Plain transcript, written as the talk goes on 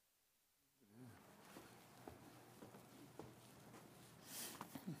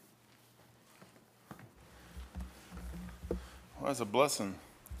That's a blessing.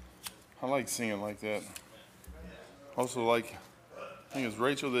 I like singing like that. Also, I think it's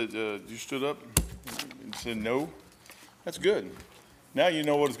Rachel that you stood up and said no. That's good. Now you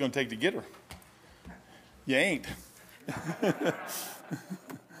know what it's going to take to get her. You ain't. If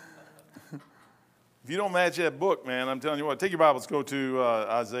you don't match that book, man, I'm telling you what, take your Bibles, go to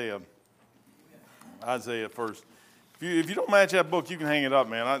Isaiah first. If you don't match that book, you can hang it up,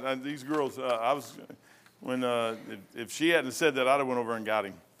 man. These girls, if she hadn't said that, I'd have went over and got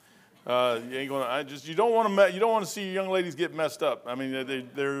him. You don't want to see young ladies get messed up. I mean,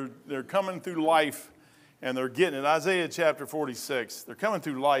 they're coming through life, and they're getting it. Isaiah chapter 46. They're coming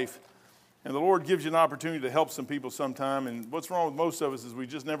through life, and the Lord gives you an opportunity to help some people sometime. And what's wrong with most of us is we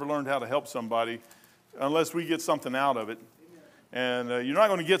just never learned how to help somebody unless we get something out of it. And you're not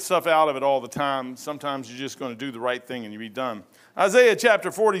going to get stuff out of it all the time. Sometimes you're just going to do the right thing and you'll be done. Isaiah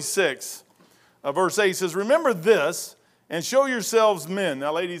chapter 46, verse 8 says, "Remember this and show yourselves men."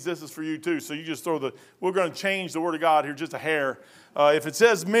 Now, ladies, this is for you too. So you just we're going to change the word of God here just a hair. If it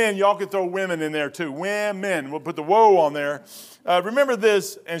says men, y'all can throw women in there too. Women. We'll put the woe on there. "Remember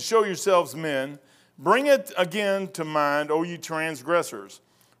this and show yourselves men. Bring it again to mind, O you transgressors.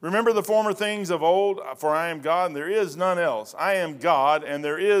 Remember the former things of old, for I am God and there is none else. I am God and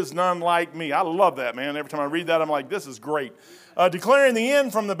there is none like me." I love that, man. Every time I read that, I'm like, this is great. "Declaring the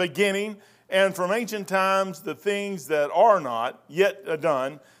end from the beginning and from ancient times the things that are not yet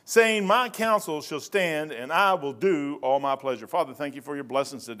done, saying, my counsel shall stand and I will do all my pleasure." Father, thank you for your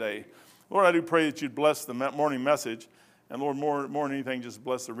blessings today. Lord, I do pray that you'd bless the morning message. And Lord, more than anything, just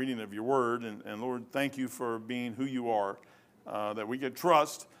bless the reading of your word. And Lord, thank you for being who you are, that we can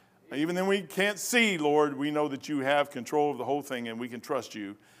trust. Even then we can't see, Lord, we know that you have control of the whole thing and we can trust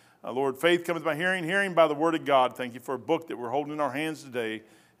you. Lord, faith cometh by hearing, hearing by the word of God. Thank you for a book that we're holding in our hands today.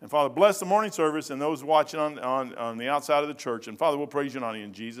 And Father, bless the morning service and those watching on the outside of the church. And Father, we'll praise you and honor you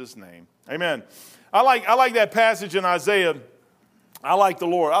in Jesus' name. Amen. I like that passage in Isaiah. I like the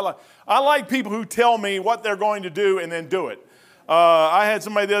Lord. I like people who tell me what they're going to do and then do it. I had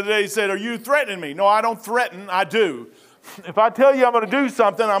somebody the other day said, "Are you threatening me?" No, I don't threaten. I do. If I tell you I'm going to do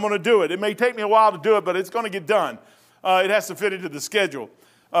something, I'm going to do it. It may take me a while to do it, but it's going to get done. It has to fit into the schedule.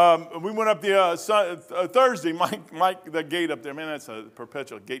 We went up the Thursday. Mike, the gate up there, man, that's a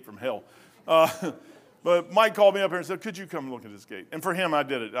perpetual gate from hell. But Mike called me up here and said, "Could you come look at this gate?" And for him, I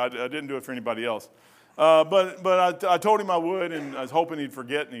did it. I didn't do it for anybody else. But I told him I would, and I was hoping he'd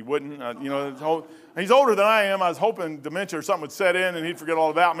forget, and he wouldn't. He's older than I am. I was hoping dementia or something would set in, and he'd forget all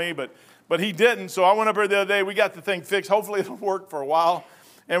about me, but he didn't. So I went up here the other day. We got the thing fixed. Hopefully it'll work for a while,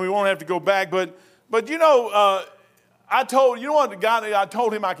 and we won't have to go back. But I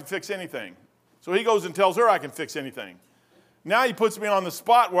told him I could fix anything. So he goes and tells her I can fix anything. Now he puts me on the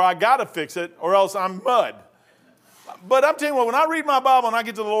spot where I got to fix it, or else I'm mud. But I'm telling you what, when I read my Bible and I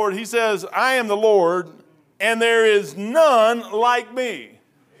get to the Lord, he says, "I am the Lord, and there is none like me."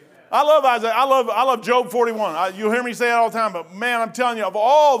 I love Isaiah. I love Job 41. You'll hear me say it all the time, but man, I'm telling you, of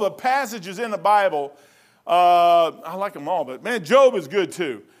all the passages in the Bible, I like them all, but man, Job is good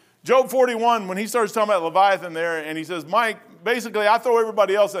too. Job 41, when he starts talking about Leviathan there, and he says, "Mike, basically, I throw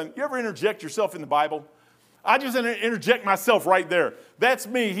everybody else in." You ever interject yourself in the Bible? I just interject myself right there. That's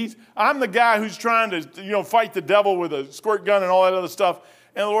me. I'm the guy who's trying to, fight the devil with a squirt gun and all that other stuff.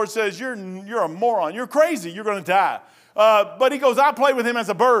 And the Lord says, "You're a moron. You're crazy. You're going to die." But he goes, "I play with him as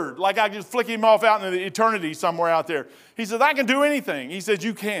a bird, like I just flick him off out into the eternity somewhere out there." He says, "I can do anything." He says,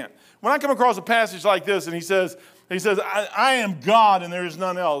 "You can't." When I come across a passage like this, and he says, I am God and there is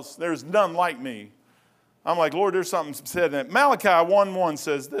none else. There is none like me. I'm like, Lord, there's something said in that. Malachi 1:1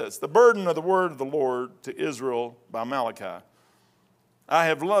 says this: "The burden of the word of the Lord to Israel by Malachi. I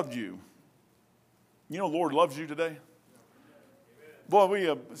have loved you." You know, the Lord loves you today.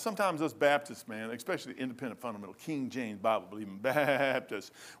 Boy, sometimes us Baptists, man, especially independent fundamental, King James Bible believing Baptists,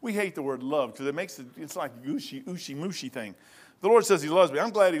 we hate the word love because it's like a ooshy mushy thing. The Lord says he loves me.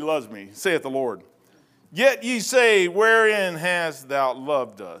 I'm glad he loves me, saith the Lord. "Yet ye say, wherein hast thou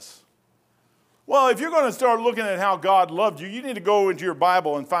loved us?" Well, if you're going to start looking at how God loved you, you need to go into your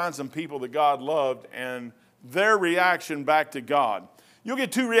Bible and find some people that God loved and their reaction back to God. You'll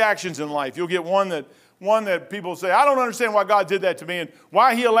get two reactions in life. You'll get one that people say, "I don't understand why God did that to me and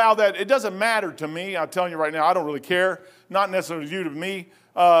why he allowed that." It doesn't matter to me. I'm telling you right now, I don't really care. Not necessarily you to me.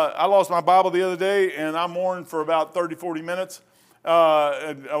 I lost my Bible the other day, and I mourned for about 30, 40 minutes.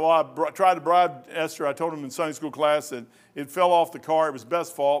 I tried to bribe Esther. I told him in Sunday school class that it fell off the car. It was Beth's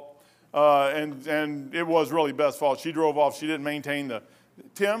fault. And it was really Beth's fault. She drove off. She didn't maintain the...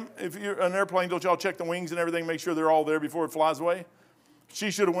 Tim, if you're an airplane, don't y'all check the wings and everything, make sure they're all there before it flies away?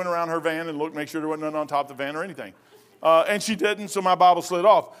 She should have went around her van and looked, make sure there wasn't nothing on top of the van or anything. And she didn't, so my Bible slid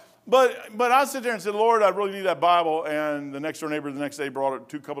off. But I sit there and said, Lord, I really need that Bible. And the next door neighbor the next day brought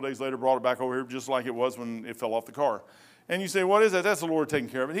it, a couple days later, brought it back over here just like it was when it fell off the car. And you say, what is that? That's the Lord taking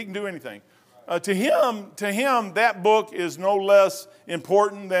care of it. He can do anything. To him, that book is no less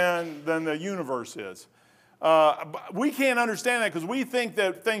important than the universe is. We can't understand that because we think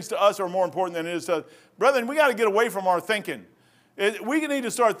that things to us are more important than it is to. Brethren, we got to get away from our thinking. We need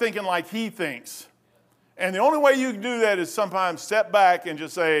to start thinking like he thinks. And the only way you can do that is sometimes step back and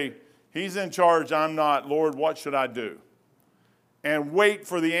just say, he's in charge, I'm not. Lord, what should I do? And wait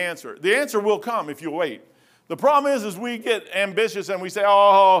for the answer. The answer will come if you wait. The problem is we get ambitious and we say,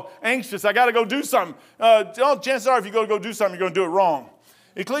 oh, anxious, I got to go do something. Chances are if you go do something, you're going to do it wrong.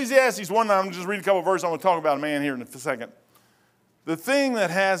 Ecclesiastes 1, I'm going to just read a couple of verses. I'm going to talk about a man here in a second. The thing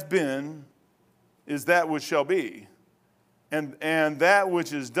that has been is that which shall be. And that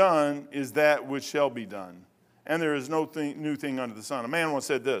which is done is that which shall be done. And there is no new thing under the sun. A man once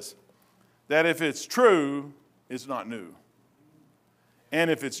said this, that if it's true, it's not new. And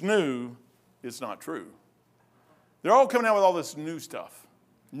if it's new, it's not true. They're all coming out with all this new stuff.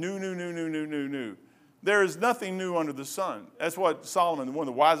 New. There is nothing new under the sun. That's what Solomon, one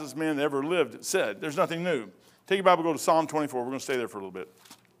of the wisest men that ever lived, said. There's nothing new. Take your Bible, go to Psalm 24. We're going to stay there for a little bit.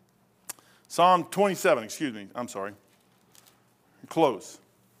 Psalm 27, I'm sorry. Close.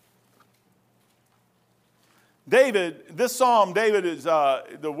 David, this psalm, David is,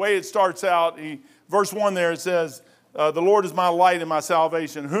 the way it starts out, verse 1 there, it says, the Lord is my light and my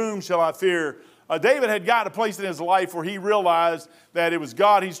salvation. Whom shall I fear? David had got a place in his life where he realized that it was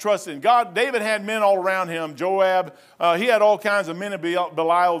God he's trusted in. David had men all around him. Joab, he had all kinds of men of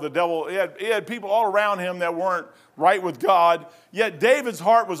Belial, the devil. He had people all around him that weren't right with God. Yet David's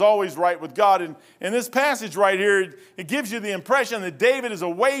heart was always right with God. And in this passage right here, it gives you the impression that David is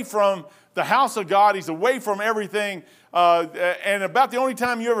away from the house of God. He's away from everything. And about the only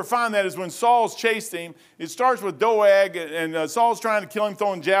time you ever find that is when Saul's chased him. It starts with Doeg, and Saul's trying to kill him,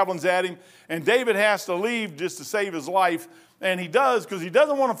 throwing javelins at him. And David has to leave just to save his life. And he does because he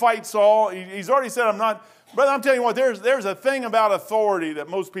doesn't want to fight Saul. He's already said, I'm not. Brother, I'm telling you what, there's a thing about authority that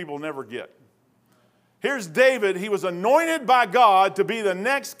most people never get. Here's David. He was anointed by God to be the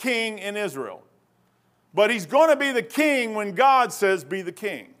next king in Israel. But he's going to be the king when God says be the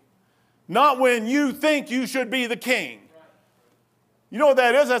king. Not when you think you should be the king. You know what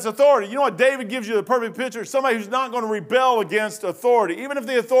that is? That's authority. You know what David gives you the perfect picture? Somebody who's not going to rebel against authority, even if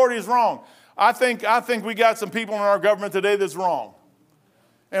the authority is wrong. I think we got some people in our government today that's wrong.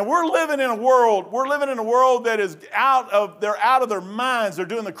 And we're living in a world that is out of their minds. They're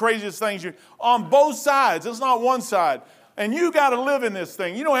doing the craziest things on both sides. It's not one side. And you got to live in this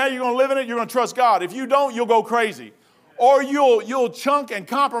thing. You know how you're going to live in it? You're going to trust God. If you don't, you'll go crazy. Or you'll chunk and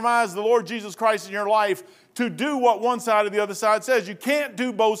compromise the Lord Jesus Christ in your life to do what one side or the other side says. You can't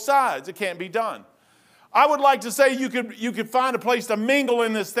do both sides. It can't be done. I would like to say you could find a place to mingle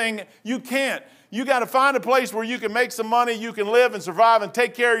in this thing. You can't. You got to find a place where you can make some money, you can live and survive and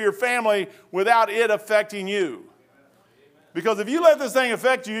take care of your family without it affecting you. Because if you let this thing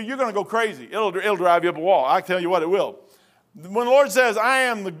affect you, you're going to go crazy. It'll drive you up a wall. I tell you what, it will. When the Lord says, I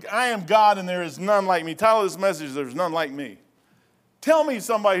am God and there is none like me, title of this message, there's none like me. Tell me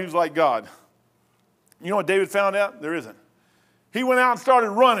somebody who's like God. You know what David found out? There isn't. He went out and started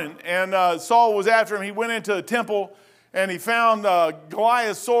running, and Saul was after him. He went into the temple, and he found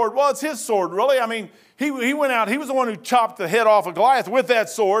Goliath's sword. Well, it's his sword, really. I mean, he went out. He was the one who chopped the head off of Goliath with that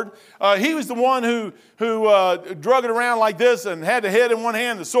sword. He was the one who drug it around like this and had the head in one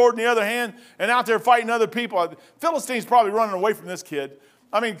hand, the sword in the other hand, and out there fighting other people. Philistine's probably running away from this kid.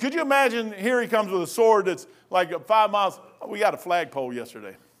 I mean, could you imagine, here he comes with a sword that's like 5 miles. We got a flagpole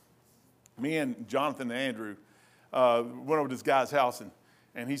yesterday. Me and Jonathan and Andrew went over to this guy's house,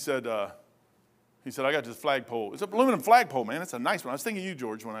 and he said, I got this flagpole. It's an aluminum flagpole, man. It's a nice one. I was thinking of you,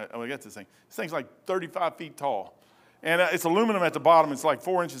 George, when I got this thing. This thing's like 35 feet tall. And it's aluminum at the bottom. It's like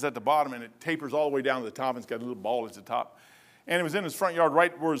 4 inches at the bottom, and it tapers all the way down to the top, and it's got a little ball at the top. And it was in his front yard,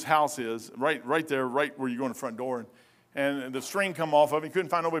 right where his house is, right there, right where you go in the front door. And the string come off of it. He couldn't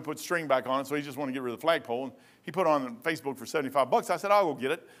find nobody to put the string back on it, so he just wanted to get rid of the flagpole. And he put it on Facebook for $75. I said, I'll go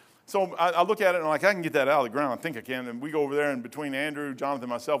get it. So I look at it, and I'm like, I can get that out of the ground. I think I can. And we go over there, and between Andrew, Jonathan, and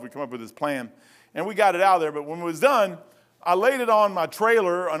myself, we come up with this plan. And we got it out of there. But when it was done, I laid it on my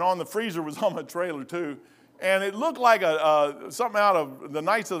trailer, and on the freezer was on my trailer, too. And it looked like something out of the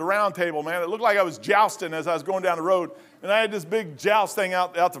Knights of the Round Table, man. It looked like I was jousting as I was going down the road. And I had this big joust thing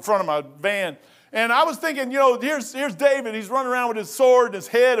out the front of my van. And I was thinking, here's David. He's running around with his sword and his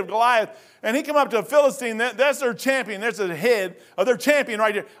head of Goliath. And he come up to a Philistine. That's their champion. There's the head of their champion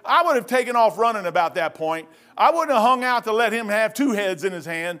right there. I would have taken off running about that point. I wouldn't have hung out to let him have two heads in his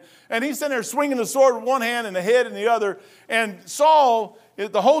hand. And he's sitting there swinging the sword with one hand and the head in the other. And Saul,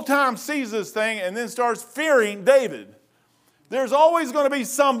 the whole time, sees this thing and then starts fearing David. There's always going to be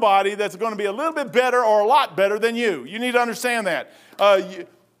somebody that's going to be a little bit better or a lot better than you. You need to understand that.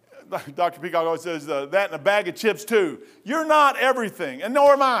 Dr. Peacock always says that in a bag of chips too. You're not everything, and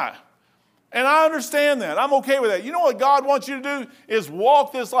nor am I. And I understand that. I'm okay with that. You know what God wants you to do is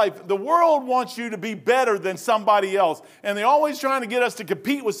walk this life. The world wants you to be better than somebody else. And they're always trying to get us to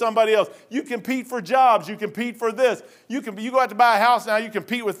compete with somebody else. You compete for jobs. You compete for this. You go out to buy a house now. You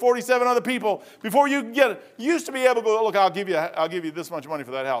compete with 47 other people before you can get it. You used to be able to go, look, I'll give you this much money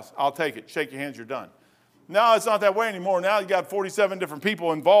for that house. I'll take it. Shake your hands. You're done. Now it's not that way anymore. Now you got 47 different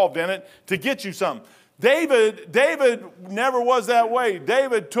people involved in it to get you something. David never was that way.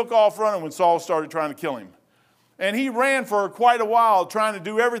 David took off running when Saul started trying to kill him. And he ran for quite a while trying to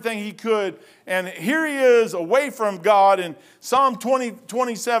do everything he could. And here he is away from God. In Psalm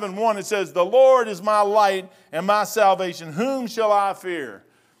 27:1 it says, "The Lord is my light and my salvation. Whom shall I fear?"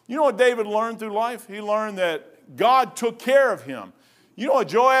 You know what David learned through life? He learned that God took care of him. You know what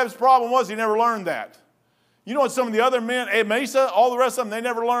Joab's problem was? He never learned that. You know what some of the other men, Mesa, all the rest of them, they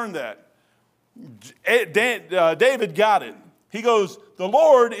never learned that. David got it. He goes, "The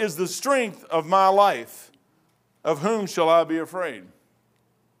Lord is the strength of my life. Of whom shall I be afraid?"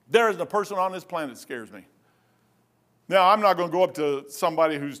 There isn't a person on this planet that scares me. Now, I'm not going to go up to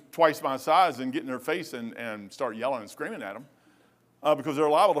somebody who's twice my size and get in their face and start yelling and screaming at them because they're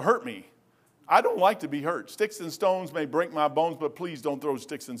liable to hurt me. I don't like to be hurt. Sticks and stones may break my bones, but please don't throw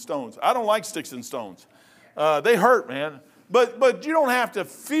sticks and stones. I don't like sticks and stones. They hurt, man. But you don't have to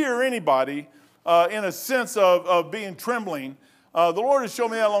fear anybody in a sense of being trembling. The Lord has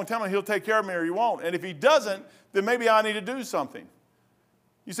shown me that a long time, and He'll take care of me or He won't. And if He doesn't, then maybe I need to do something.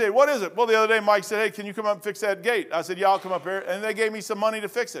 You say, what is it? Well, the other day Mike said, "Hey, can you come up and fix that gate?" I said, "Yeah, I'll come up here." And they gave me some money to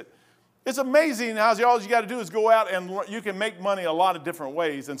fix it. It's amazing how all you got to do is go out and you can make money a lot of different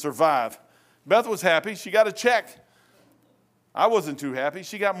ways and survive. Beth was happy. She got a check. I wasn't too happy.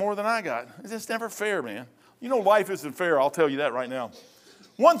 She got more than I got. It's just never fair, man. You know, life isn't fair. I'll tell you that right now.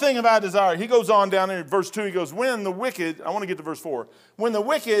 One thing have I desired. He goes on down there in verse 2. He goes, when the wicked, I want to get to verse 4. When the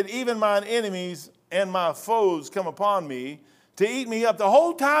wicked, even mine enemies and my foes come upon me to eat me up. The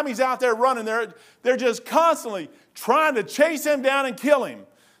whole time he's out there running, they're just constantly trying to chase him down and kill him.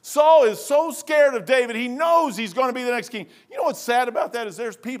 Saul is so scared of David, he knows he's going to be the next king. You know what's sad about that is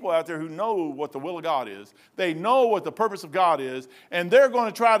there's people out there who know what the will of God is. They know what the purpose of God is, and they're going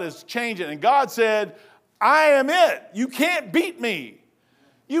to try to change it. And God said, "I am it. You can't beat me."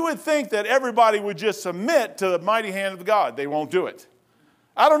 You would think that everybody would just submit to the mighty hand of God. They won't do it.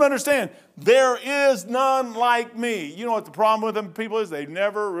 I don't understand. There is none like me. You know what the problem with them people is? They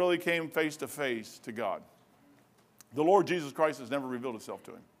never really came face to face to God. The Lord Jesus Christ has never revealed Himself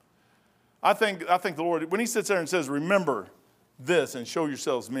to him. I think the Lord, when He sits there and says, "Remember this and show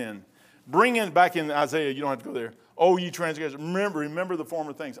yourselves men," bring in, back in Isaiah, you don't have to go there. "Oh, ye transgressors, remember the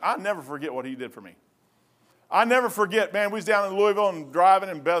former things." I never forget what He did for me. I never forget, man, we was down in Louisville and driving,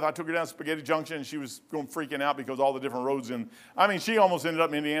 and Beth, I took her down Spaghetti Junction, and she was going freaking out because all the different roads. She almost ended up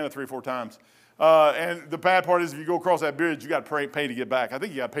in Indiana 3 or 4 times. And the bad part is if you go across that bridge, you got to pay to get back. I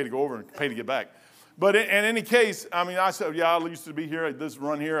think you got to pay to go over and pay to get back. But in any case, I said, yeah, I used to be here. I did this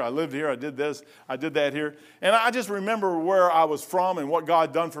run here. I lived here. I did this. I did that here. And I just remember where I was from and what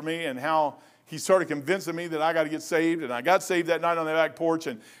God done for me and how He started convincing me that I got to get saved. And I got saved that night on the back porch,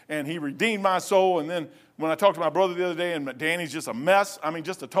 and He redeemed my soul. And then when I talked to my brother the other day, and Danny's just a mess.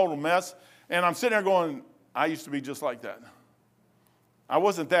 Just a total mess. And I'm sitting there going, I used to be just like that. I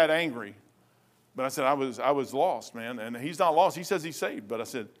wasn't that angry. But I said, I was lost, man. And he's not lost. He says he's saved. But I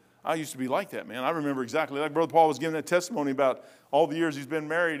said, I used to be like that, man. I remember exactly like Brother Paul was giving that testimony about all the years he's been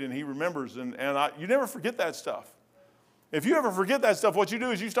married, and he remembers. And you never forget that stuff. If you ever forget that stuff, what you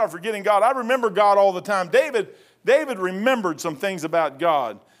do is you start forgetting God. I remember God all the time. David remembered some things about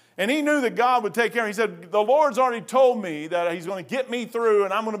God. And he knew that God would take care of him. He said, the Lord's already told me that He's going to get me through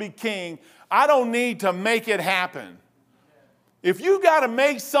and I'm going to be king. I don't need to make it happen. If you got to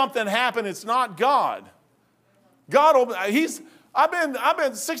make something happen, it's not God. I've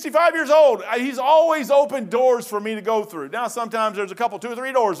been 65 years old. He's always opened doors for me to go through. Now, sometimes there's a couple, 2 or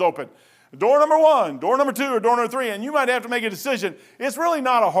 3 doors open. Door number 1, door number 2, or door number 3, and you might have to make a decision. It's really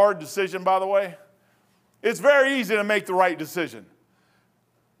not a hard decision, by the way. It's very easy to make the right decision.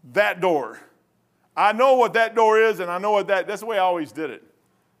 That door. I know what that door is, and I know that's the way I always did it.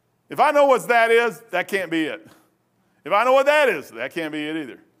 If I know what that is, that can't be it. If I know what that is, that can't be it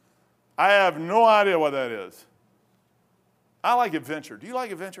either. I have no idea what that is. I like adventure. Do you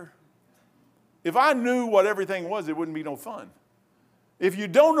like adventure? If I knew what everything was, it wouldn't be no fun. If you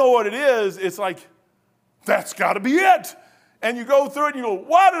don't know what it is, it's like, that's got to be it. And you go through it and you go,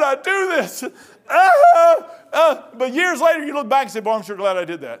 why did I do this? But years later, you look back and say, boy, I'm sure glad I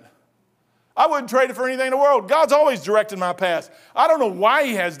did that. I wouldn't trade it for anything in the world. God's always directed my path. I don't know why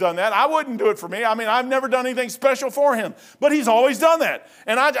he has done that. I wouldn't do it for me. I mean, I've never done anything special for him. But he's always done that.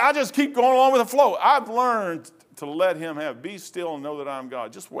 And I just keep going along with the flow. I've learned to let him have. Be still and know that I'm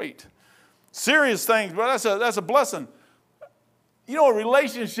God. Just wait. Serious things, but that's a blessing. You know, a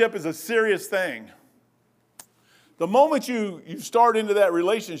relationship is a serious thing. The moment you start into that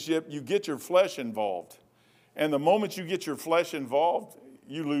relationship, you get your flesh involved. And the moment you get your flesh involved,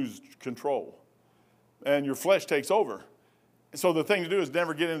 you lose control. And your flesh takes over. So the thing to do is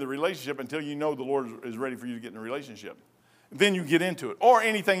never get into the relationship until you know the Lord is ready for you to get in a relationship. Then you get into it. Or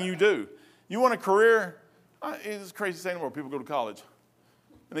anything you do. You want a career? It's the craziest thing in the world. People go to college.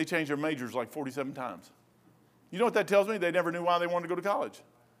 And they change their majors like 47 times. You know what that tells me? They never knew why they wanted to go to college.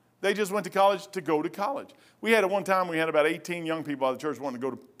 They just went to college to go to college. We had at one time, we had about 18 young people out of the church wanting to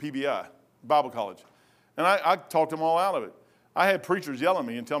go to PBI, Bible college. And I talked them all out of it. I had preachers yelling at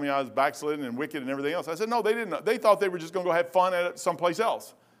me and tell me I was backslidden and wicked and everything else. I said, no, they didn't. They thought they were just going to go have fun at someplace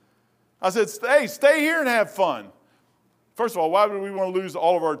else. I said, hey, stay here and have fun. First of all, why would we want to lose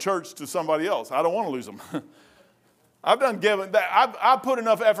all of our church to somebody else? I don't want to lose them. I've put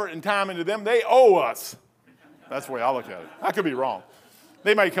enough effort and time into them. They owe us. That's the way I look at it. I could be wrong.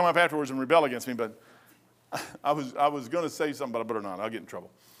 They may come up afterwards and rebel against me, but I was going to say something, but I better not. I'll get in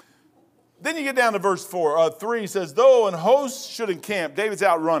trouble. Then you get down to verse 3 says, though an host should encamp, David's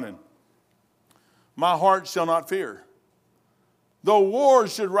out running, my heart shall not fear. Though war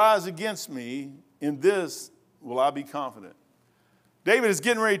should rise against me, in this will I be confident. David is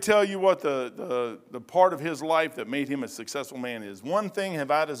getting ready to tell you what the part of his life that made him a successful man is. One thing have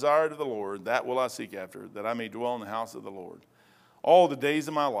I desired of the Lord, that will I seek after, that I may dwell in the house of the Lord all the days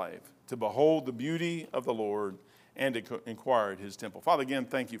of my life, to behold the beauty of the Lord and to inquire at his temple. Father, again,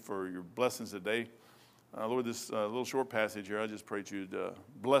 thank you for your blessings today. Lord, this little short passage here, I just pray that you'd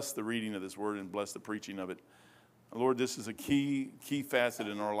bless the reading of this word and bless the preaching of it. Lord, this is a key facet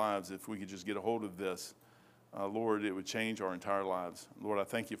in our lives. If we could just get a hold of this, Lord, it would change our entire lives. Lord, I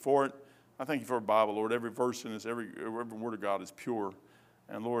thank you for it. I thank you for the Bible, Lord. Every verse in this, every word of God is pure.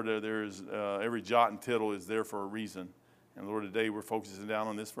 And Lord, there is every jot and tittle is there for a reason. And Lord, today we're focusing down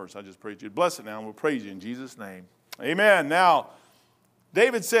on this verse. I just pray that you'd bless it now, and we'll praise you in Jesus' name. Amen. Now,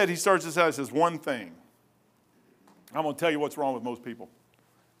 David said, he starts this out, he says, one thing. I'm going to tell you what's wrong with most people.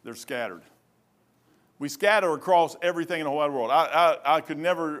 They're scattered. We scatter across everything in the whole wide world. I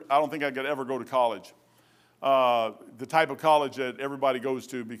don't think I could ever go to college. The type of college that everybody goes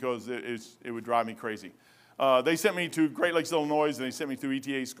to, because it would drive me crazy. They sent me to Great Lakes, Illinois, and they sent me through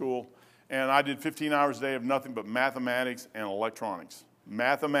ETA school. And I did 15 hours a day of nothing but mathematics and electronics.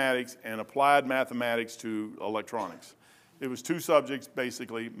 Mathematics and applied mathematics to electronics. It was two subjects,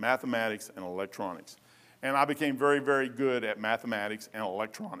 basically, mathematics and electronics. And I became very, very good at mathematics and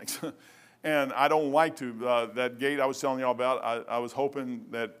electronics. And I don't like to, that gate I was telling y'all about, I was hoping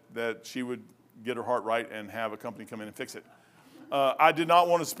that she would get her heart right and have a company come in and fix it. I did not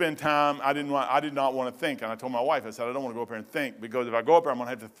want to spend time, I did not want to think. And I told my wife, I said, I don't want to go up there and think, because if I go up there, I'm going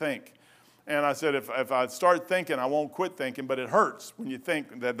to have to think. And I said, if I start thinking, I won't quit thinking, but it hurts when you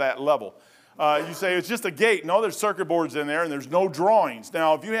think at that level. You say, it's just a gate. No, there's circuit boards in there, and there's no drawings.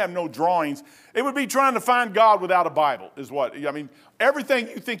 Now, if you have no drawings, it would be trying to find God without a Bible, is what. I mean, everything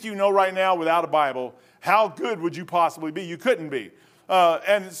you think you know right now without a Bible, how good would you possibly be? You couldn't be.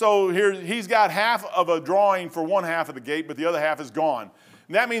 And so here, he's got half of a drawing for one half of the gate, but the other half is gone.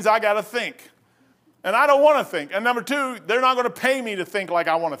 And that means I got to think. And I don't want to think. And number two, they're not going to pay me to think like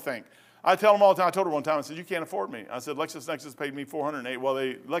I want to think. I tell them all the time. I told her one time, I said, you can't afford me. I said, LexisNexis paid me $480. Well,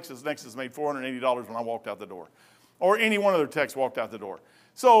 LexisNexis made $480 when I walked out the door. Or any one of their techs walked out the door.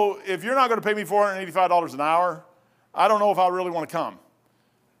 So if you're not going to pay me $485 an hour, I don't know if I really want to come.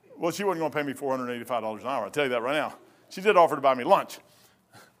 Well, she wasn't going to pay me $485 an hour. I'll tell you that right now. She did offer to buy me lunch.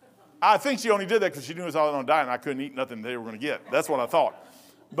 I think she only did that because she knew I was on a diet and I couldn't eat nothing they were going to get. That's what I thought.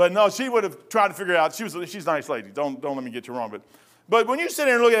 But no, she would have tried to figure it out. She's a nice lady. Don't let me get you wrong. But when you sit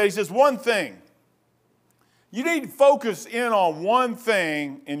there and look at it, he says, one thing. You need to focus in on one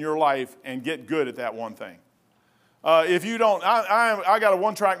thing in your life and get good at that one thing. If you don't, I got a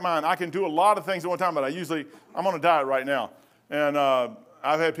one-track mind. I can do a lot of things at one time, but I'm on a diet right now. And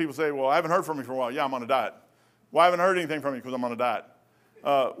I've had people say, well, I haven't heard from you for a while. Yeah, I'm on a diet. Well, I haven't heard anything from you because I'm on a diet.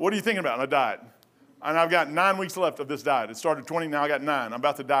 What are you thinking about on a diet? And I've got 9 weeks left of this diet. It started 20, now I got 9. I'm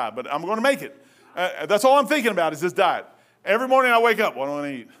about to die, but I'm going to make it. That's all I'm thinking about is this diet. Every morning I wake up, what do I want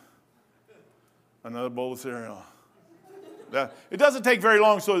to eat? Another bowl of cereal. It doesn't take very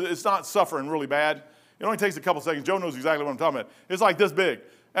long, so it's not suffering really bad. It only takes a couple seconds. Joe knows exactly what I'm talking about. It's like this big.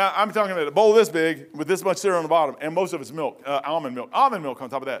 I'm talking about a bowl this big with this much cereal on the bottom, and most of it's milk, almond milk on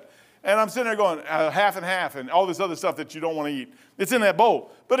top of that. And I'm sitting there going half and half and all this other stuff that you don't want to eat. It's in that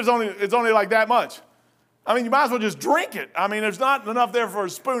bowl, but it's only like that much. I mean, you might as well just drink it. I mean, there's not enough there for a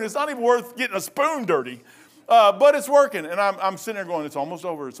spoon. It's not even worth getting a spoon dirty. But it's working, and I'm sitting there going, it's almost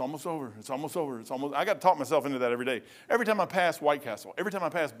over, it's almost over, it's almost over, it's almost. I got to talk myself into that every day. Every time I pass White Castle, every time I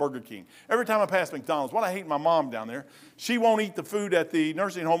pass Burger King, every time I pass McDonald's. What I hate my mom down there, she won't eat the food at the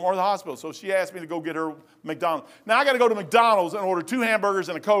nursing home or the hospital, so she asked me to go get her McDonald's. Now I got to go to McDonald's and order 2 hamburgers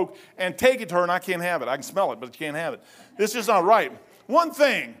and a Coke and take it to her, and I can't have it. I can smell it, but you can't have it. It's just not right. One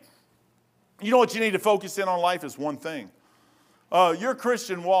thing, you know what you need to focus in on life is one thing. Your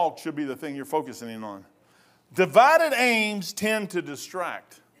Christian walk should be the thing you're focusing in on. Divided aims tend to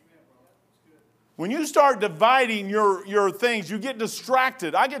distract. When you start dividing your things, you get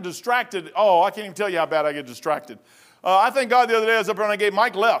distracted. I get distracted. Oh, I can't even tell you how bad I get distracted. I thank God the other day I was up there and I gave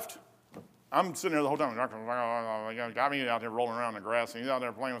Mike left. I'm sitting there the whole time. Got me out there rolling around in the grass, and he's out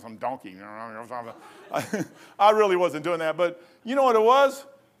there playing with some donkey. I really wasn't doing that. But you know what it was?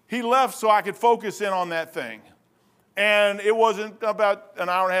 He left so I could focus in on that thing. And it wasn't about an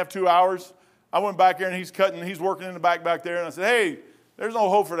hour and a half, 2 hours. I went back there, and he's working in the back there, and I said, hey, there's no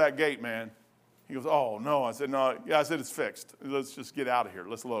hope for that gate, man. He goes, oh, no. I said, no. Yeah, I said, it's fixed. Let's just get out of here.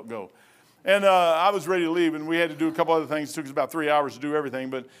 Let's let it go. And I was ready to leave, and we had to do a couple other things. It took us about 3 hours to do everything.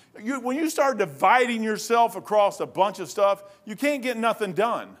 But when you start dividing yourself across a bunch of stuff, you can't get nothing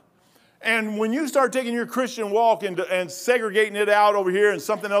done. And when you start taking your Christian walk and segregating it out over here and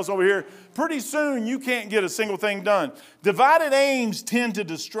something else over here, pretty soon you can't get a single thing done. Divided aims tend to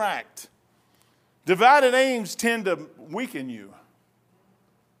distract. Divided aims tend to weaken you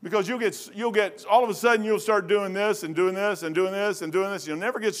because you'll get all of a sudden you'll start doing this and doing this and doing this and doing this. You'll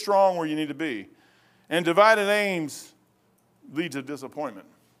never get strong where you need to be. And divided aims lead to disappointment.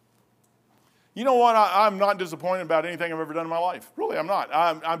 You know what? I'm not disappointed about anything I've ever done in my life. Really, I'm not.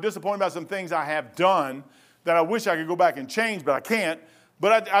 I'm disappointed about some things I have done that I wish I could go back and change, but I can't.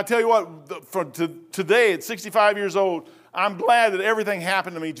 But I tell you what, today at 65 years old, I'm glad that everything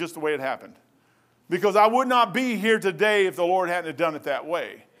happened to me just the way it happened. Because I would not be here today if the Lord hadn't done it that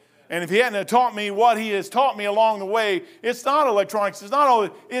way. And if he hadn't taught me what he has taught me along the way, it's not electronics,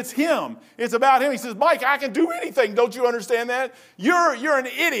 it's him. It's about him. He says, Mike, I can do anything. Don't you understand that? You're an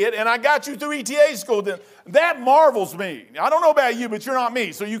idiot, and I got you through ETA school. That marvels me. I don't know about you, but you're not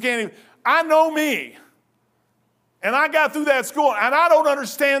me, so you can't even. I know me. And I got through that school, and I don't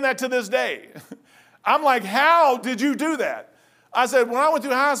understand that to this day. I'm like, how did you do that? I said, when I went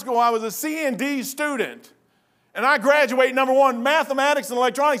through high school, I was a C&D student. And I graduated, number one, mathematics and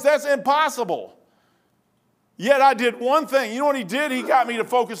electronics. That's impossible. Yet I did one thing. You know what he did? He got me to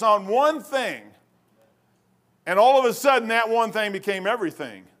focus on one thing. And all of a sudden, that one thing became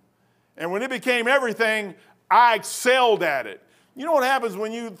everything. And when it became everything, I excelled at it. You know what happens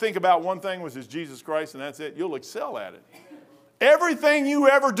when you think about one thing, which is Jesus Christ, and that's it? You'll excel at it. Everything you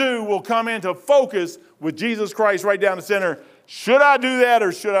ever do will come into focus with Jesus Christ right down the center. Should I do that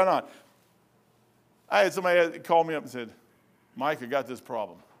or should I not? I had somebody call me up and said, Mike, I got this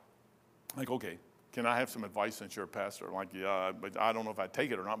problem. I'm like, okay, can I have some advice since you're a pastor? I'm like, yeah, but I don't know if I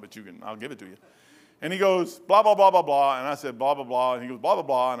take it or not, but I'll give it to you. And he goes, blah, blah, blah, blah, blah. And I said, blah, blah, blah. And he goes, blah, blah,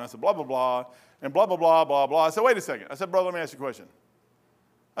 blah. And I said, blah, blah, blah. And blah, blah, blah, blah, blah. I said, wait a second. I said, brother, let me ask you a question.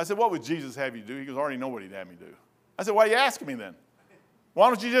 I said, what would Jesus have you do? He goes, I already know what he'd have me do. I said, why are you asking me then? Why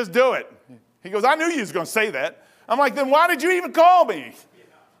don't you just do it? He goes, I knew you was going to say that. I'm like, then why did you even call me?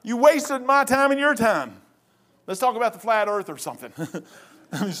 You wasted my time and your time. Let's talk about the flat earth or something.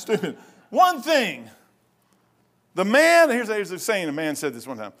 I'm stupid. One thing. Here's a saying, a man said this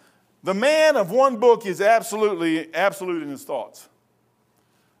one time. The man of one book is absolute in his thoughts.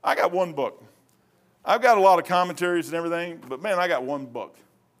 I got one book. I've got a lot of commentaries and everything, but man, I got one book.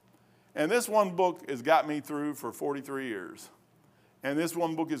 And this one book has got me through for 43 years. And this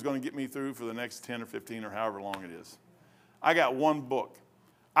one book is going to get me through for the next 10 or 15 or however long it is. I got one book.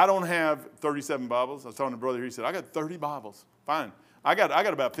 I don't have 37 Bibles. I was telling the brother here, he said, I got 30 Bibles. Fine. I got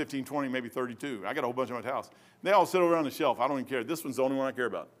about 15, 20, maybe 32. I got a whole bunch of them at the house. They all sit over on the shelf. I don't even care. This one's the only one I care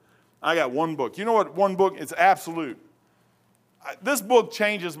about. I got one book. You know what? One book, it's absolute. This book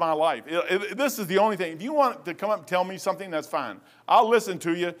changes my life. This is the only thing. If you want to come up and tell me something, that's fine. I'll listen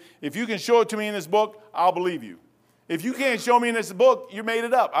to you. If you can show it to me in this book, I'll believe you. If you can't show me in this book, you made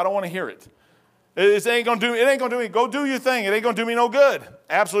it up. I don't want to hear it. It ain't going to do me. Go do your thing. It ain't going to do me no good.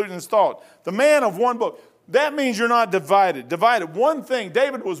 Absolutely installed. The man of one book. That means you're not divided. Divided. One thing.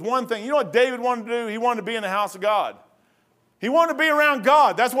 David was one thing. You know what David wanted to do? He wanted to be in the house of God. He wanted to be around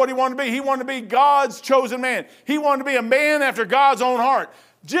God. That's what he wanted to be. He wanted to be God's chosen man. He wanted to be a man after God's own heart.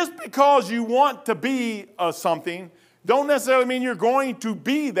 Just because you want to be something, don't necessarily mean you're going to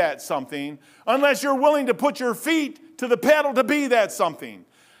be that something unless you're willing to put your feet to the pedal to be that something.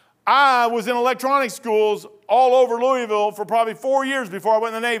 I was in electronic schools all over Louisville for probably 4 years before I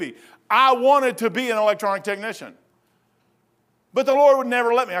went in the Navy. I wanted to be an electronic technician. But the Lord would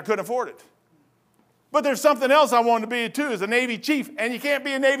never let me. I couldn't afford it. But there's something else I wanted to be too, as a Navy chief. And you can't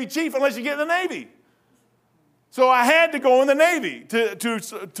be a Navy chief unless you get in the Navy. So I had to go in the Navy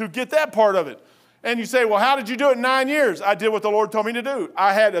to get that part of it. And you say, well, how did you do it in 9 years? I did what the Lord told me to do.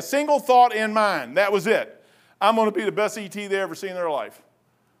 I had a single thought in mind. That was it. I'm going to be the best ET they ever seen in their life.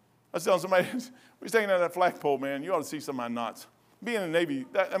 I was telling somebody, we were standing at that flagpole, man. You ought to see some of my knots. Being in the Navy,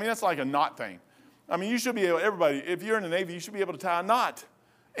 that's like a knot thing. I mean, you should be able, everybody, if you're in the Navy, you should be able to tie a knot.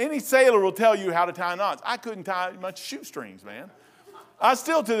 Any sailor will tell you how to tie knots. I couldn't tie much shoestrings, man. I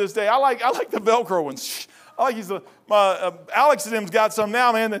still, to this day, I like the Velcro ones. I like these. Alex and them's got some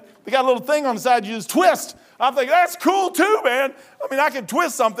now, man. They got a little thing on the side you just twist. I'm thinking, that's cool too, man. I mean, I can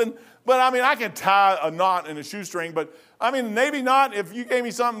twist something, but I mean, I can tie a knot in a shoestring. But I mean, the Navy knot, if you gave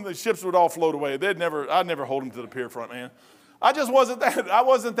me something, the ships would all float away. I'd never hold them to the pier front, man. I wasn't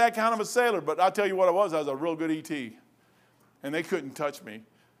that kind of a sailor, but I'll tell you what I was a real good ET. And they couldn't touch me.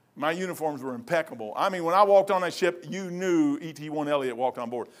 My uniforms were impeccable. I mean, when I walked on that ship, you knew ET-1 Elliott walked on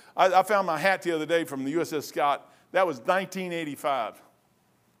board. I found my hat the other day from the USS Scott. That was 1985.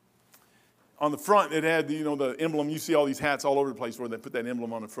 On the front, it had the emblem. You see all these hats all over the place where they put that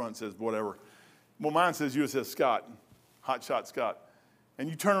emblem on the front, says whatever. Well, mine says USS Scott, Hot Shot Scott. And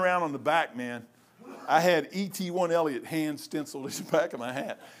you turn around on the back, man, I had ET-1 Elliott hand stenciled in the back of my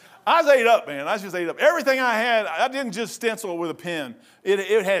hat. I was ate up, man. I just ate up. Everything I had, I didn't just stencil it with a pen.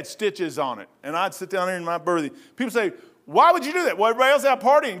 It had stitches on it. And I'd sit down there in my berthing. People say, why would you do that? Well, everybody else out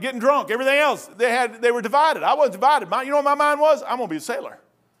partying, getting drunk, everything else. They were divided. I wasn't divided. You know what my mind was? I'm going to be a sailor.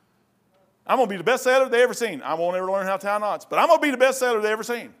 I'm going to be the best sailor they ever seen. I won't ever learn how to tie knots, but I'm going to be the best sailor they ever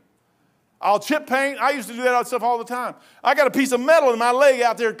seen. I'll chip paint. I used to do that stuff all the time. I got a piece of metal in my leg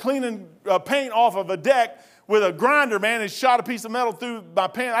out there cleaning paint off of a deck with a grinder, man, and shot a piece of metal through my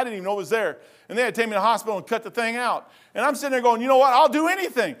pants. I didn't even know it was there. And they had to take me to the hospital and cut the thing out. And I'm sitting there going, you know what? I'll do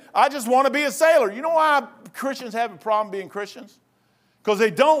anything. I just want to be a sailor. You know why Christians have a problem being Christians? Because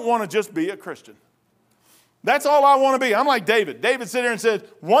they don't want to just be a Christian. That's all I want to be. I'm like David. David sat there and said,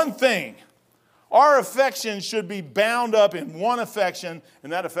 one thing. Our affection should be bound up in one affection,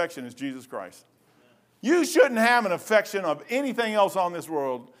 and that affection is Jesus Christ. You shouldn't have an affection of anything else on this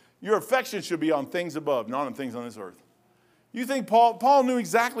world. Your affection should be on things above, not on things on this earth. You think Paul knew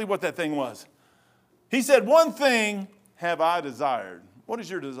exactly what that thing was. He said, one thing have I desired. What is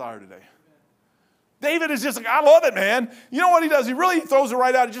your desire today? David is just like, I love it, man. You know what he does? He really throws it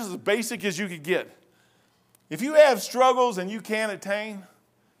right out just as basic as you could get. If you have struggles and you can't attain,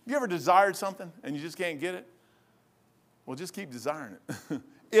 have you ever desired something and you just can't get it? Well, just keep desiring it.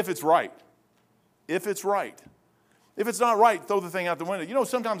 If it's right. If it's right. If it's not right, throw the thing out the window. You know,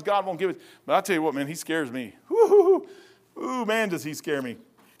 sometimes God won't give it. But I'll tell you what, man, he scares me. Ooh, man, does he scare me.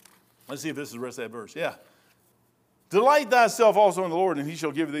 Let's see if this is the rest of that verse. Yeah. Delight thyself also in the Lord, and he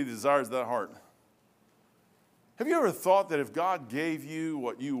shall give thee the desires of thy heart. Have you ever thought that if God gave you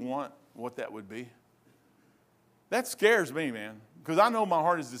what you want, what that would be? That scares me, man. Because I know my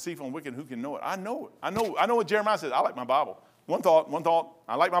heart is deceitful and wicked. Who can know it? I know it. I know what Jeremiah says. I like my Bible. One thought.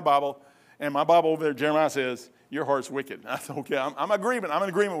 I like my Bible. And my Bible over there, Jeremiah says, your heart's wicked. I said, okay, I'm in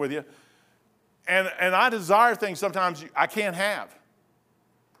agreement with you. And I desire things sometimes I can't have.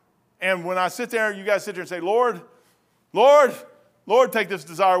 And when I sit there, you guys sit there and say, Lord, take this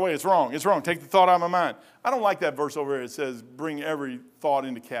desire away. It's wrong. Take the thought out of my mind. I don't like that verse over here. It says, bring every thought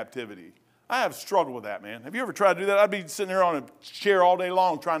into captivity. I have struggled with that, man. Have you ever tried to do that? I'd be sitting there on a chair all day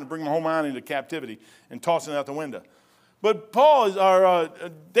long trying to bring my whole mind into captivity and tossing it out the window. But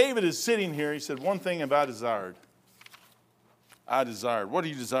David is sitting here. He said, one thing have I desired. I desired. What do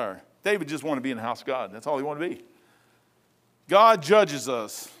you desire? David just wanted to be in the house of God. That's all he wanted to be. God judges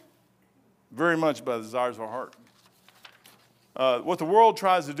us very much by the desires of our heart. What the world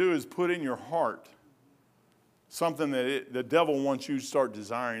tries to do is put in your heart something that the devil wants you to start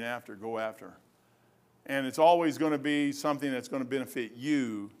desiring after, go after. And it's always going to be something that's going to benefit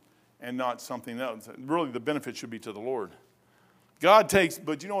you and not something else. Really, the benefit should be to the Lord. God takes,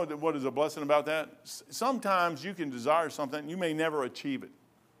 but you know what is a blessing about that? Sometimes you can desire something, you may never achieve it.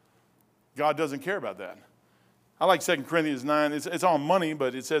 God doesn't care about that. I like 2 Corinthians 9. It's on money,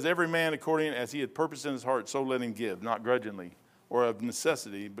 but it says, every man according as he had purposed in his heart, so let him give, not grudgingly or of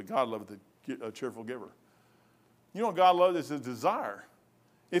necessity, but God loveth a cheerful giver. You know what God loves? It's a desire.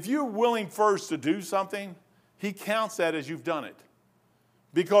 If you're willing first to do something, he counts that as you've done it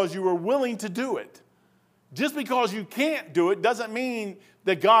because you were willing to do it. Just because you can't do it doesn't mean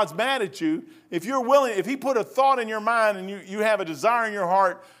that God's mad at you. If you're willing, if he put a thought in your mind and you have a desire in your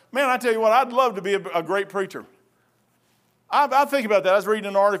heart, man, I tell you what, I'd love to be a great preacher. I think about that. I was reading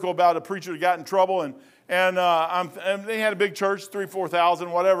an article about a preacher that got in trouble, and they had a big church, 3,000,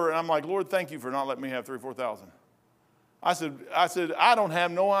 4,000, whatever, and I'm like, Lord, thank you for not letting me have 3,000, 4,000. I said, I don't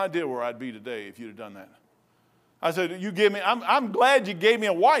have no idea where I'd be today if you'd have done that. I said, I'm glad you gave me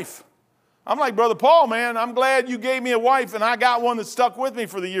a wife. I'm like Brother Paul, man. I'm glad you gave me a wife, and I got one that stuck with me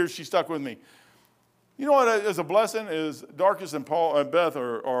for the years she stuck with me. You know what is a blessing is Dorcas and Paul and Beth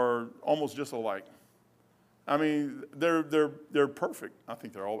are almost just alike. I mean, they're perfect. I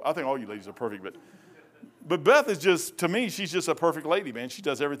think all you ladies are perfect, but Beth is just, to me, she's just a perfect lady, man. She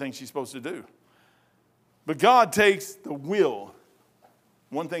does everything she's supposed to do. But God takes the will.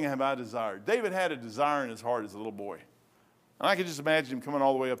 One thing have I desired. David had a desire in his heart as a little boy. And I could just imagine him coming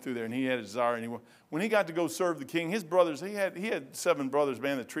all the way up through there, and he had a desire. And when he got to go serve the king, his brothers, he had 7 brothers,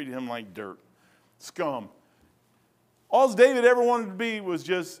 man, that treated him like dirt, scum. All David ever wanted to be was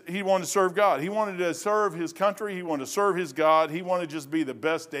just, he wanted to serve God. He wanted to serve his country. He wanted to serve his God. He wanted to just be the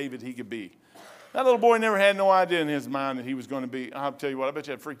best David he could be. That little boy never had no idea in his mind that he was going to be. I'll tell you what, I bet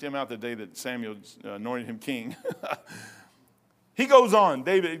you it freaked him out the day that Samuel anointed him king. He goes on,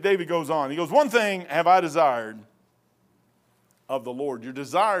 David goes on. He goes, one thing have I desired of the Lord. Your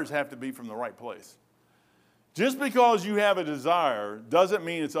desires have to be from the right place. Just because you have a desire doesn't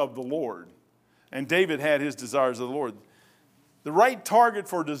mean it's of the Lord. And David had his desires of the Lord. The right target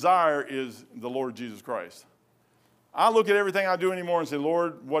for desire is the Lord Jesus Christ. I look at everything I do anymore and say,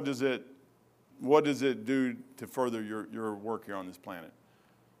 Lord, what does it do to further your work here on this planet?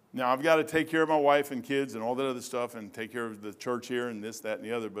 Now, I've got to take care of my wife and kids and all that other stuff and take care of the church here and this, that, and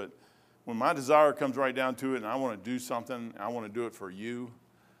the other. But when my desire comes right down to it and I want to do something, I want to do it for you,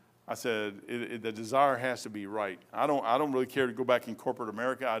 I said, the desire has to be right. I don't really care to go back in corporate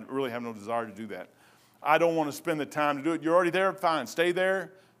America. I really have no desire to do that. I don't want to spend the time to do it. You're already there? Fine. Stay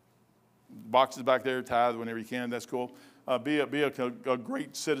there. Boxes back there, tithe whenever you can. That's cool. Be a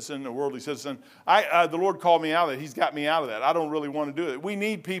great citizen, a worldly citizen. The Lord called me out of that. He's got me out of that. I don't really want to do it. We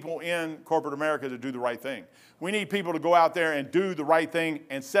need people in corporate America to do the right thing. We need people to go out there and do the right thing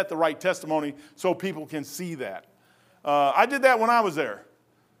and set the right testimony so people can see that. I did that when I was there.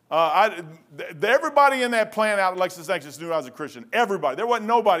 Everybody in that plant out at LexisNexis knew I was a Christian. Everybody. There wasn't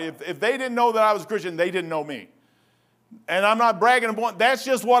nobody. If they didn't know that I was a Christian, they didn't know me. And I'm not bragging. That's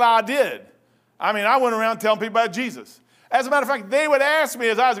just what I did. I mean, I went around telling people about Jesus. As a matter of fact, they would ask me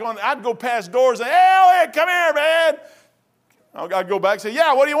as I was going, I'd go past doors and, hey, Elliot, come here, man. I'd go back and say,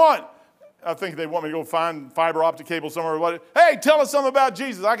 yeah, what do you want? I think they want me to go find fiber optic cable somewhere. Hey, tell us something about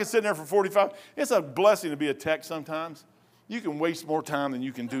Jesus. I could sit in there for 45. It's a blessing to be a tech sometimes. You can waste more time than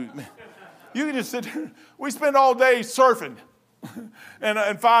you can do. You can just sit there. We spend all day surfing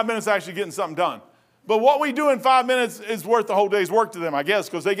and 5 minutes actually getting something done. But what we do in 5 minutes is worth the whole day's work to them, I guess,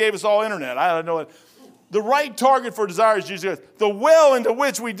 because they gave us all internet. I don't know it. The right target for desire is Jesus Christ. The well into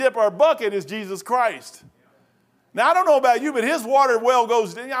which we dip our bucket is Jesus Christ. Now, I don't know about you, but his water well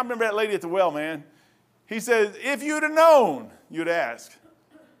goes. I remember that lady at the well, man. He said, if you'd have known, you'd ask.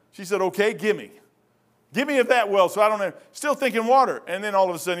 She said, okay, give me. Give me of that well so I don't have. Still thinking water. And then all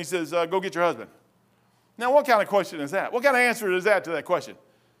of a sudden he says, go get your husband. Now, what kind of question is that? What kind of answer is that to that question?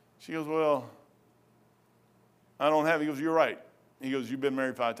 She goes, well, I don't have it. He goes, you're right. He goes, you've been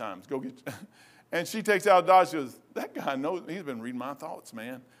married 5 times. Go get. And she takes out a dodge. She goes, that guy knows. He's been reading my thoughts,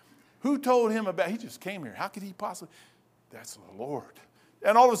 man. Who told him about? He just came here. How could he possibly? That's the Lord.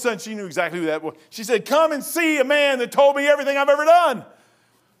 And all of a sudden, she knew exactly who that was. She said, come and see a man that told me everything I've ever done.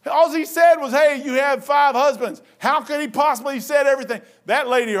 All he said was, hey, you have 5 husbands. How could he possibly have said everything? That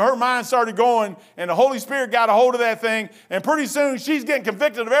lady, her mind started going, and the Holy Spirit got a hold of that thing, and pretty soon she's getting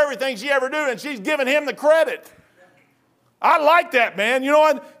convicted of everything she ever did, and she's giving him the credit. I like that, man. You know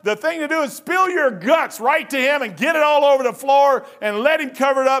what? The thing to do is spill your guts right to him and get it all over the floor and let him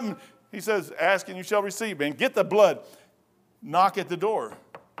cover it up. And he says, ask and you shall receive, man. Get the blood. Knock at the door.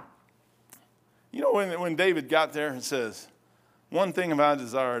 You know, when David got there and says, one thing have I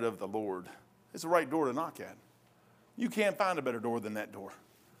desired of the Lord. It's the right door to knock at. You can't find a better door than that door.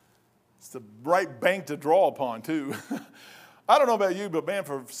 It's the right bank to draw upon, too. I don't know about you, but man,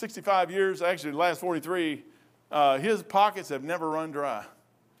 for 65 years, actually the last 43, his pockets have never run dry.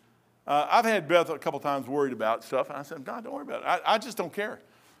 I've had Beth a couple times worried about stuff, and I said, God, don't worry about it. I just don't care.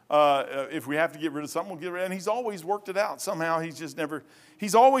 If we have to get rid of something, we'll get rid of it. And he's always worked it out. Somehow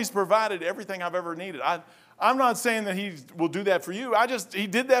he's always provided everything I've ever needed. I'm not saying that he will do that for you. He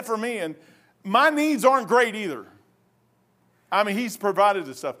did that for me, and my needs aren't great either. I mean, he's provided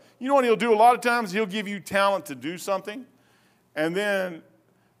this stuff. You know what he'll do? A lot of times he'll give you talent to do something, and then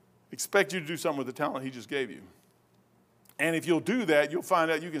expect you to do something with the talent he just gave you. And if you'll do that, you'll find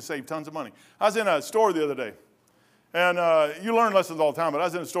out you can save tons of money. I was in a store the other day, and you learn lessons all the time, but I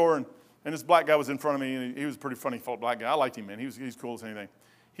was in a store, and this black guy was in front of me, and he was a pretty funny black guy. I liked him, man. He's cool as anything.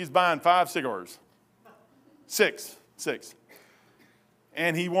 He's buying 5 cigars. Six.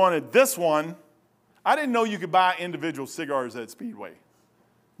 And he wanted this one. I didn't know you could buy individual cigars at Speedway.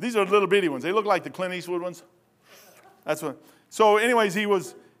 These are little bitty ones. They look like the Clint Eastwood ones. That's what. So anyways, he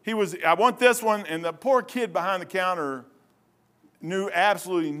was, I want this one, and the poor kid behind the counter knew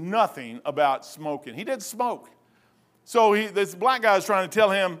absolutely nothing about smoking. He didn't smoke. So this black guy was trying to tell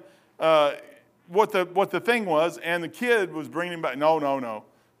him what the thing was, and the kid was bringing him back. No.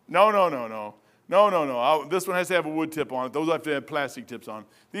 This one has to have a wood tip on it. Those have to have plastic tips on.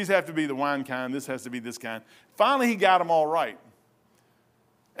 These have to be the wine kind. This has to be this kind. Finally, he got them all right.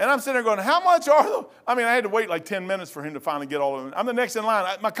 And I'm sitting there going, how much are those? I mean, I had to wait like 10 minutes for him to finally get all of them. I'm the next in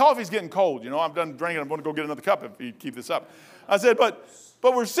line. My coffee's getting cold. I'm done drinking. I'm going to go get another cup if you keep this up. I said, but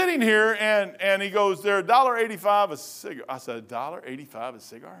we're sitting here, and he goes, they're $1.85 a cigar. I said, $1.85 a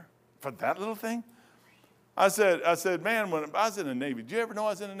cigar? For that little thing? I said, man, when I was in the Navy, did you ever know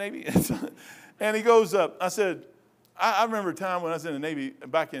I was in the Navy? And he goes, I said, I remember a time when I was in the Navy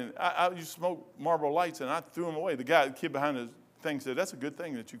back in, I used to smoke Marlboro Lights, and I threw them away. The kid behind the thing said, that's a good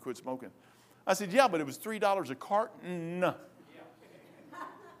thing that you quit smoking. I said, yeah, but it was $3 a carton.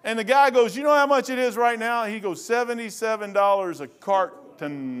 And the guy goes, you know how much it is right now? He goes, $77 a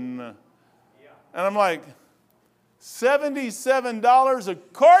carton. And I'm like, $77 a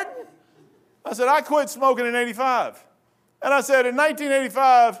carton? I said, I quit smoking in 85. And I said, in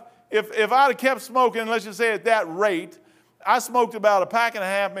 1985, if I'd have kept smoking, let's just say at that rate, I smoked about a pack and a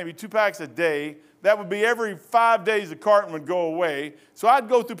half, maybe 2 packs a day. That would be every 5 days a carton would go away. So I'd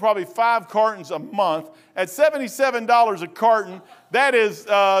go through probably 5 cartons a month. At $77 a carton, that is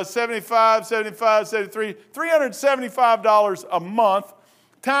 $375 a month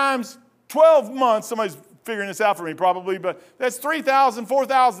times 12 months. Somebody's figuring this out for me probably, but that's $3,000,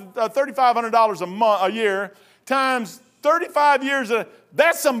 $4,000, $3,500 a year times 35 years.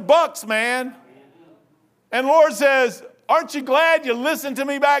 That's some bucks, man. And the Lord says, aren't you glad you listened to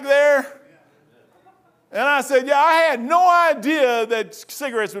me back there? And I said, yeah, I had no idea that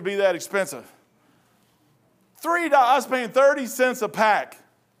cigarettes would be that expensive. $3, I was paying 30 cents a pack.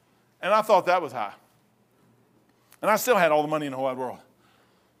 And I thought that was high. And I still had all the money in the whole wide world.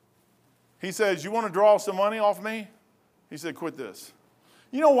 He says, you want to draw some money off me? He said, quit this.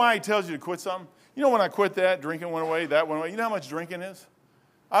 You know why he tells you to quit something? You know when I quit that, drinking went away, that went away. You know how much drinking is?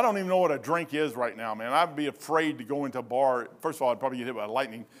 I don't even know what a drink is right now, man. I'd be afraid to go into a bar. First of all, I'd probably get hit by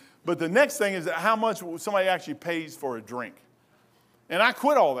lightning. But the next thing is how much somebody actually pays for a drink. And I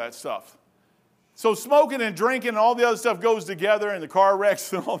quit all that stuff. So smoking and drinking and all the other stuff goes together, and the car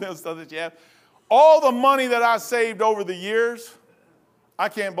wrecks and all the other stuff that you have. All the money that I saved over the years, I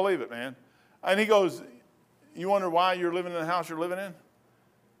can't believe it, man. And he goes, you wonder why you're living in the house you're living in?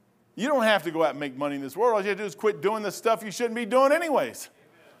 You don't have to go out and make money in this world. All you have to do is quit doing the stuff you shouldn't be doing anyways.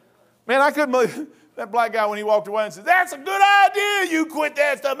 Man, I couldn't believe that black guy when he walked away and said, that's a good idea, you quit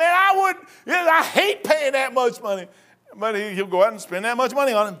that stuff. Man, I hate paying that much money. But he'll go out and spend that much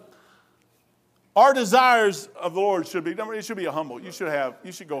money on it. Our desires of the Lord should be, it should be a humble. You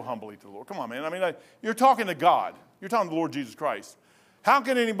should go humbly to the Lord. Come on, man. I mean, you're talking to God. You're talking to the Lord Jesus Christ. How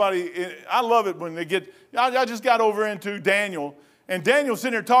can anybody, I love it when they get, I just got over into Daniel, and Daniel's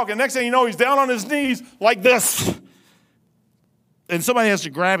sitting there talking. Next thing you know, he's down on his knees like this. And somebody has to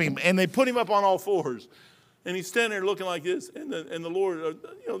grab him, and they put him up on all fours. And he's standing there looking like this, and the Lord,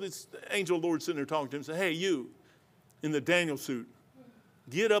 this angel of the Lord sitting there talking to him and said, hey, you, in the Daniel suit,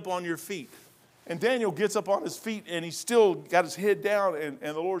 get up on your feet. And Daniel gets up on his feet, and he's still got his head down, and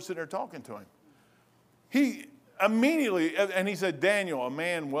the Lord's sitting there talking to him. He immediately, and he said, Daniel, a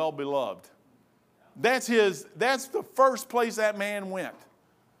man well beloved. That's the first place that man went.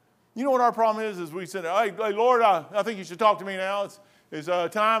 You know what our problem is we said, hey Lord, I think you should talk to me now. It's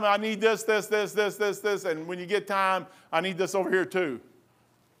time, I need this. And when you get time, I need this over here too.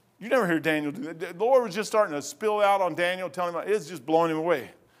 You never hear Daniel do that. The Lord was just starting to spill out on Daniel, telling him, it's just blowing him away.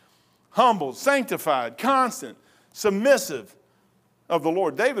 Humble, sanctified, constant, submissive of the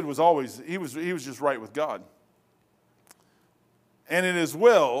Lord. David was always, he was just right with God. And it is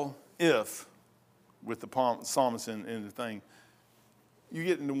well if, with the psalmist in the thing, you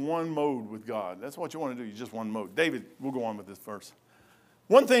get into one mode with God. That's what you want to do. You just one mode. David, we'll go on with this verse.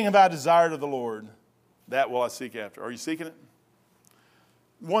 One thing have I desired of the Lord, that will I seek after. Are you seeking it?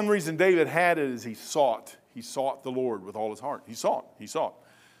 One reason David had it is he sought. He sought the Lord with all his heart. He sought.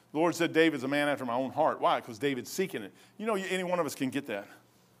 The Lord said, David's a man after my own heart. Why? Because David's seeking it. You know, any one of us can get that.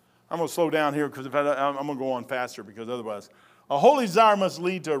 I'm going to slow down here because I'm going to go on faster because otherwise. A holy desire must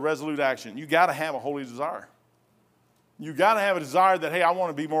lead to a resolute action. You got to have a holy desire. You got to have a desire that, hey, I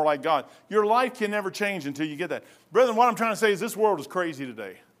want to be more like God. Your life can never change until you get that. Brethren, what I'm trying to say is this world is crazy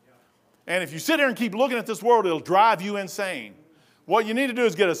today. And if you sit here and keep looking at this world, it'll drive you insane. What you need to do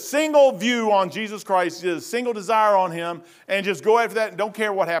is get a single view on Jesus Christ, get a single desire on him, and just go after that and don't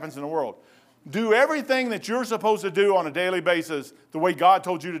care what happens in the world. Do everything that you're supposed to do on a daily basis the way God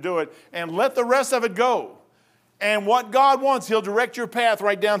told you to do it, and let the rest of it go. And what God wants, he'll direct your path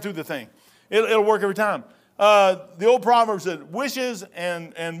right down through the thing. It'll work every time. The old proverb said, wishes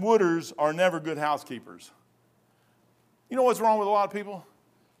and wooders are never good housekeepers. You know what's wrong with a lot of people?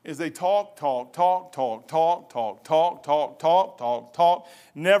 Is they talk,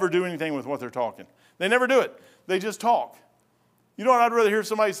 never do anything with what they're talking. They never do it. They just talk. You know what? I'd rather hear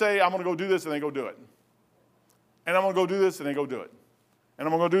somebody say, I'm going to go do this, and they go do it. And I'm going to go do this, and they go do it. And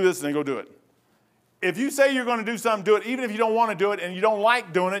I'm going to go do this, and they go do it. If you say you're going to do something, do it. Even if you don't want to do it and you don't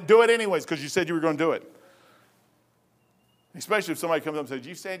like doing it, do it anyways because you said you were going to do it. Especially if somebody comes up and says,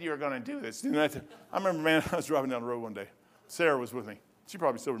 you said you were going to do this. I remember, man, I was driving down the road one day. Sarah was with me. She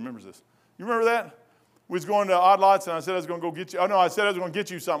probably still remembers this. You remember that? We was going to Odd Lots, and I said I was going to go get you. Oh, no, I said I was going to get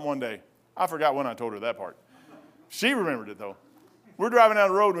you something one day. I forgot when I told her that part. She remembered it, though. We're driving down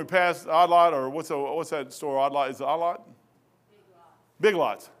the road, and we passed Odd Lot, or what's that store, Odd Lot? Is it Odd Lot? Big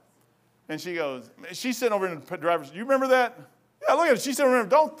Lots. And she goes, she's sitting over in the driver's, you remember that? Yeah, look at it. She's sitting over there.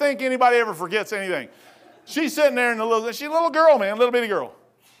 Don't think anybody ever forgets anything. She's sitting there, and she's a little girl, man, little bitty girl.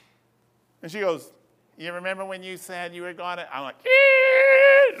 And she goes, you remember when you said you were going to? I'm like,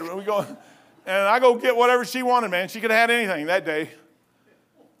 we go, and I go get whatever she wanted, man. She could have had anything that day.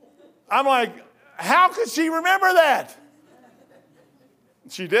 I'm like, how could she remember that?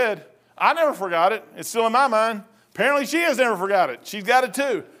 She did. I never forgot it. It's still in my mind. Apparently she has never forgot it. She's got it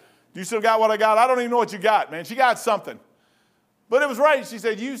too. You still got what I got? I don't even know what you got, man. She got something. But it was right. She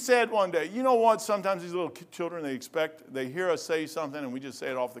said, you said one day, you know what? Sometimes these little children, they hear us say something and we just say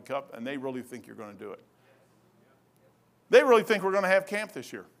it off the cuff and they really think you're going to do it. They really think we're going to have camp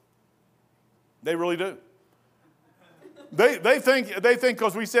this year. They really do. They think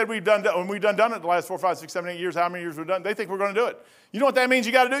because we said we've done it the last 4, 5, 6, 7, 8 years, how many years we've done, they think we're going to do it. You know what that means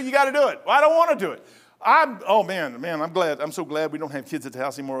you got to do? You got to do it. Well, I don't want to do it. I'm so glad we don't have kids at the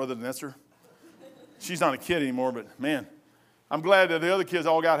house anymore other than Esther. She's not a kid anymore, but man, I'm glad that the other kids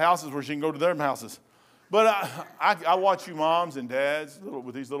all got houses where she can go to their houses. But I watch you moms and dads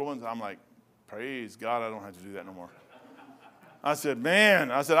with these little ones. I'm like, praise God, I don't have to do that no more. I said,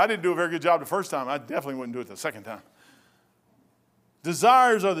 I didn't do a very good job the first time. I definitely wouldn't do it the second time.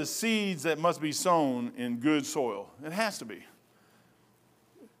 Desires are the seeds that must be sown in good soil. It has to be.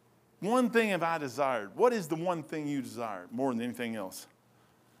 One thing have I desired. What is the one thing you desire more than anything else?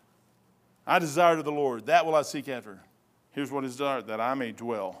 I desire to the Lord. That will I seek after. Here's what is desired, that I may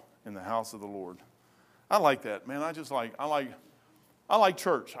dwell in the house of the Lord. I like that, man. I like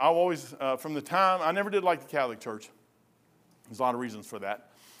church. I always, from the time, I never did like the Catholic Church. There's a lot of reasons for that.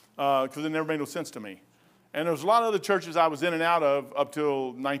 Because it never made no sense to me. And there was a lot of other churches I was in and out of up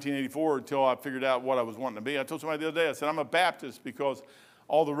till 1984, until I figured out what I was wanting to be. I told somebody the other day, I said, I'm a Baptist because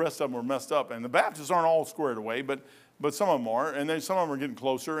all the rest of them were messed up. And the Baptists aren't all squared away, but some of them are. And some of them are getting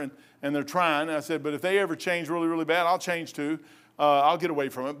closer, and they're trying. And I said, but if they ever change really, really bad, I'll change too. I'll get away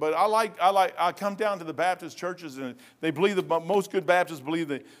from it. But I come down to the Baptist churches, and they believe, most good Baptists believe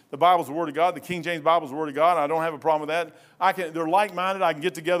the Bible's the Word of God. The King James Bible's the Word of God. I don't have a problem with that. They're like-minded. I can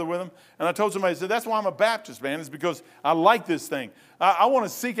get together with them. And I told somebody, I said, that's why I'm a Baptist, man. It's because I like this thing. I want to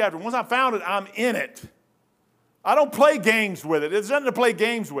seek after it. Once I found it, I'm in it. I don't play games with it. There's nothing to play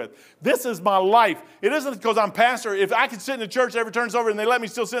games with. This is my life. It isn't because I'm pastor. If I could sit in the church, every turn's over, and they let me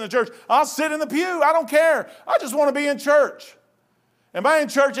still sit in the church, I'll sit in the pew. I don't care. I just want to be in church. Am I in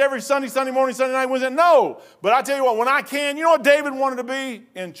church every Sunday, Sunday morning, Sunday night, Wednesday? No. But I tell you what, when I can, you know what David wanted to be?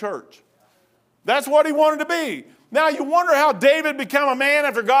 In church. That's what he wanted to be. Now you wonder how David became a man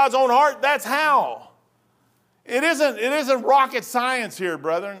after God's own heart? That's how. It isn't rocket science here,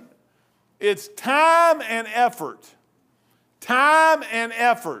 brethren. It's time and effort. Time and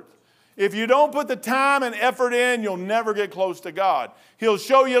effort. If you don't put the time and effort in, you'll never get close to God. He'll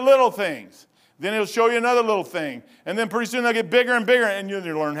show you little things. Then he'll show you another little thing. And then pretty soon they'll get bigger and bigger, and you'll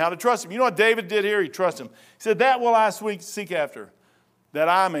learn how to trust him. You know what David did here? He trusted him. He said, that will I seek after, that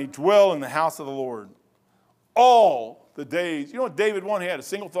I may dwell in the house of the Lord all the days. You know what David wanted? He had a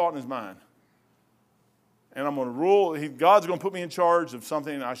single thought in his mind. And I'm going to rule. God's going to put me in charge of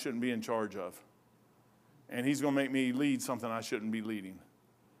something I shouldn't be in charge of. And he's going to make me lead something I shouldn't be leading.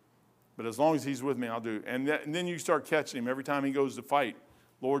 But as long as he's with me, I'll do. And then you start catching him every time he goes to fight.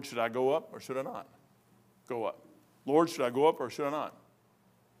 Lord, should I go up or should I not? Go up. Lord, should I go up or should I not?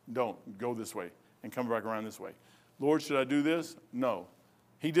 Don't. Go this way and come back around this way. Lord, should I do this? No.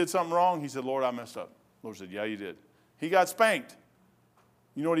 He did something wrong. He said, Lord, I messed up. Lord said, yeah, you did. He got spanked.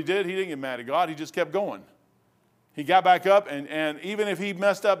 You know what he did? He didn't get mad at God. He just kept going. He got back up, and even if he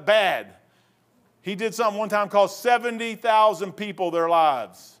messed up bad, he did something one time called 70,000 people their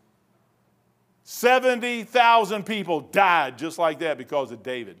lives. 70,000 people died just like that because of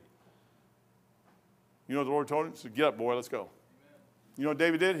David. You know what the Lord told him? He said, get up, boy, let's go. You know what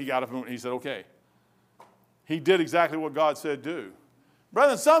David did? He got up and he said, okay. He did exactly what God said do.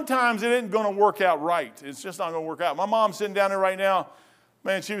 Brethren, sometimes it isn't going to work out right. It's just not going to work out. My mom's sitting down there right now.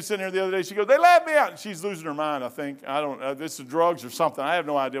 Man, she was sitting here the other day. She goes, they laughed me out. And she's losing her mind, I think. I don't know. It's the drugs or something. I have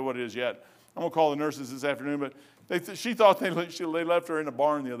no idea what it is yet. I'm going to call the nurses this afternoon. But she thought they left her in the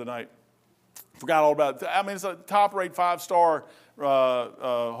barn the other night. Forgot all about it. I mean, it's a top-rate 5-star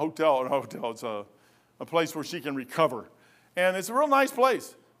hotel. It's a place where she can recover. And it's a real nice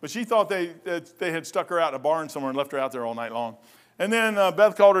place. But she thought they had stuck her out in a barn somewhere and left her out there all night long. And then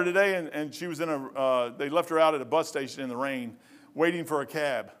Beth called her today, and she was they left her out at a bus station in the rain, waiting for a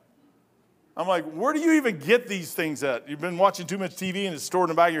cab. I'm like, where do you even get these things at? You've been watching too much TV, and it's stored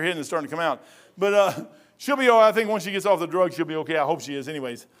in the back of your head, and it's starting to come out. But she'll be all right. I think once she gets off the drugs, she'll be okay. I hope she is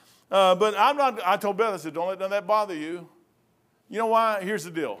anyways. But I told Beth, I said, don't let none of that bother you. You know why? Here's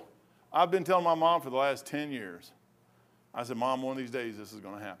the deal. I've been telling my mom for the last 10 years. I said, Mom, one of these days this is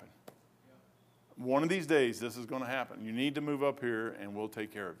going to happen. One of these days this is going to happen. You need to move up here, and we'll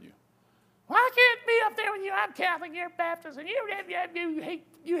take care of you. Well, I can't be up there with you. I'm Catholic, you're Baptist, and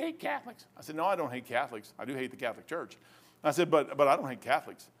you hate Catholics. I said, no, I don't hate Catholics. I do hate the Catholic Church. I said, but I don't hate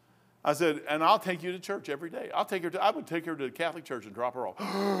Catholics. I said, and I'll take you to church every day. I would take her to the Catholic Church and drop her off.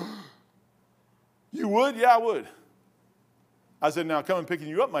 You would? Yeah, I would. I said, now coming picking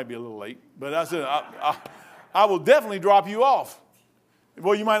you up might be a little late, but I said, I will definitely drop you off.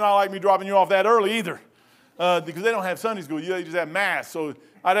 Well, you might not like me dropping you off that early either, because they don't have Sunday school. They just have Mass. So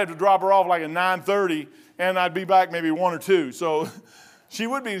I'd have to drop her off like at 9:30, and I'd be back maybe 1 or 2. So she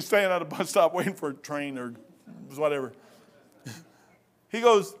would be staying at a bus stop waiting for a train or whatever. He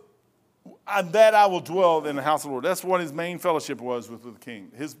goes, that I will dwell in the house of the Lord. That's what his main fellowship was with the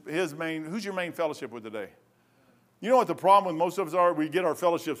king. Who's your main fellowship with today? You know what the problem with most of us are? We get our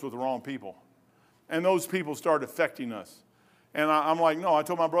fellowships with the wrong people. And those people start affecting us. And I'm like, no, I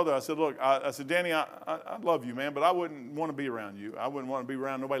told my brother, I said, look, I said, Danny, I love you, man, but I wouldn't want to be around you. I wouldn't want to be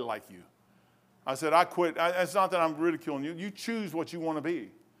around nobody like you. I said, I quit. It's not that I'm ridiculing you. You choose what you want to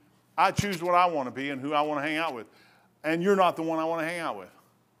be. I choose what I want to be and who I want to hang out with. And you're not the one I want to hang out with.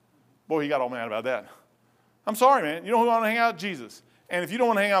 Boy, he got all mad about that. I'm sorry, man. You know who I want to hang out with? Jesus. And if you don't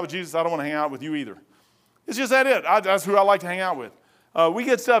want to hang out with Jesus, I don't want to hang out with you either. It's just that it. That's who I like to hang out with. We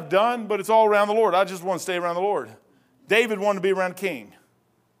get stuff done, but it's all around the Lord. I just want to stay around the Lord. David wanted to be around King,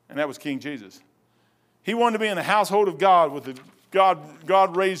 and that was King Jesus. He wanted to be in the household of God with the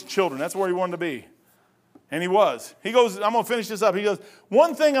God-raised children. That's where he wanted to be. And he was. He goes, I'm going to finish this up. He goes,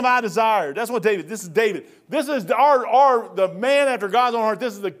 one thing have I desired. That's what David, this is David. This is the man after God's own heart.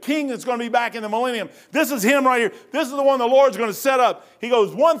 This is the king that's going to be back in the millennium. This is him right here. This is the one the Lord's going to set up. He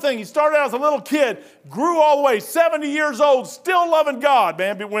goes, one thing, he started out as a little kid, grew all the way, 70 years old, still loving God,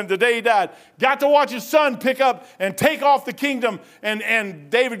 man, when the day he died. Got to watch his son pick up and take off the kingdom, and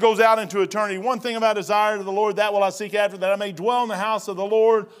David goes out into eternity. One thing have I desired of the Lord, that will I seek after, that I may dwell in the house of the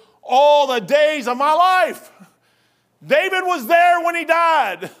Lord all the days of my life. David was there when he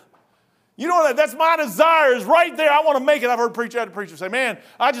died. You know what? That's my desire is right there. I want to make it. I've heard preacher after preacher say, man,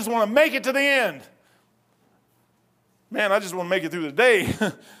 I just want to make it to the end. Man, I just want to make it through the day.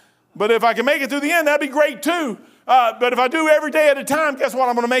 But if I can make it through the end, that'd be great too. But if I do every day at a time, guess what?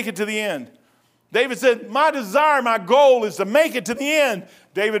 I'm going to make it to the end. David said, my desire, my goal is to make it to the end.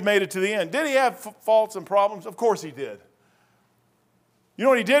 David made it to the end. Did he have faults and problems? Of course he did. You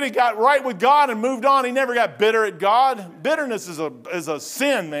know what he did? He got right with God and moved on. He never got bitter at God. Bitterness is a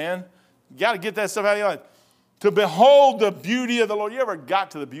sin, man. You got to get that stuff out of your life. To behold the beauty of the Lord. You ever got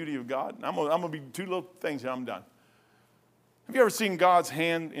to the beauty of God? I'm going to be two little things here. I'm done. Have you ever seen God's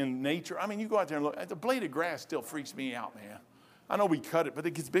hand in nature? I mean, you go out there and look. The blade of grass still freaks me out, man. I know we cut it, but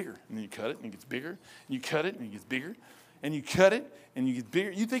it gets bigger. And then you cut it, and it gets bigger. And you cut it, and it gets bigger. And you cut it, and you get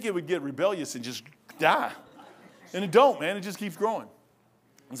bigger. You think it would get rebellious and just die. And it don't, man. It just keeps growing.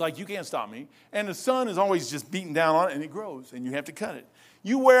 It's like, you can't stop me. And the sun is always just beating down on it, and it grows, and you have to cut it.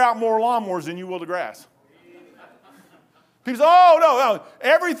 You wear out more lawnmowers than you will the grass. People say, oh, no.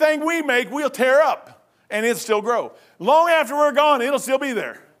 Everything we make, we'll tear up, and it'll still grow. Long after we're gone, it'll still be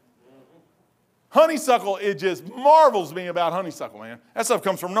there. Honeysuckle, it just marvels me about honeysuckle, man. That stuff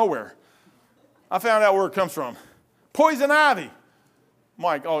comes from nowhere. I found out where it comes from. Poison ivy.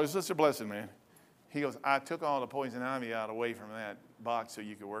 Mike, oh, it's just a blessing, man. He goes, I took all the poison ivy out away from that box so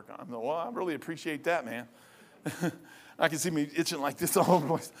you could work on it. I'm like, well, I really appreciate that, man. I can see me itching like this all over the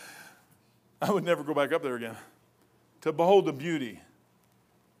place. I would never go back up there again. To behold the beauty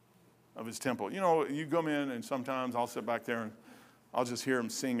of his temple. You know, you come in and sometimes I'll sit back there and I'll just hear him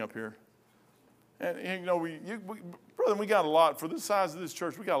sing up here. And you know, brother, we got a lot, for the size of this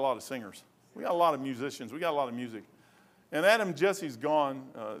church, we got a lot of singers. We got a lot of musicians. We got a lot of music. And Adam and Jesse's gone.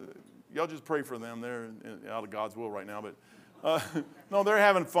 Y'all just pray for them. They're out of God's will right now. But no, they're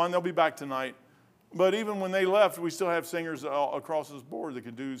having fun. They'll be back tonight. But even when they left, we still have singers across this board that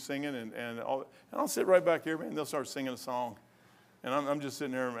could do singing. And I'll sit right back here, man. They'll start singing a song. And I'm just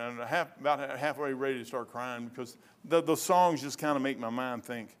sitting there and about halfway ready to start crying because the songs just kind of make my mind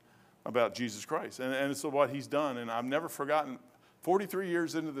think about Jesus Christ. And it's what he's done. And I've never forgotten, 43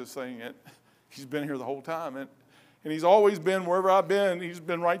 years into this thing, and he's been here the whole time. And he's always been, wherever I've been, he's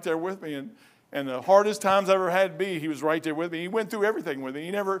been right there with me. And the hardest times I ever had to be, he was right there with me. He went through everything with me.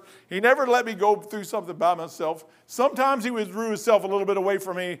 He never let me go through something by myself. Sometimes he withdrew himself a little bit away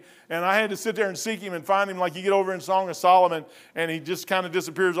from me, and I had to sit there and seek him and find him like you get over in Song of Solomon, and he just kind of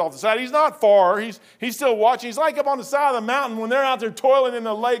disappears off the side. He's not far. He's still watching. He's like up on the side of the mountain when they're out there toiling in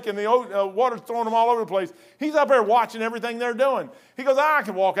the lake and the water's throwing them all over the place. He's up there watching everything they're doing. He goes, I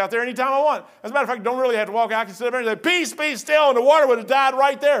can walk out there anytime I want. As a matter of fact, don't really have to walk out. I can sit up there and say, peace, be still, and the water would have died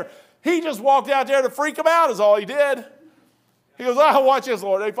right there. He just walked out there to freak him out is all he did. He goes, oh, watch this,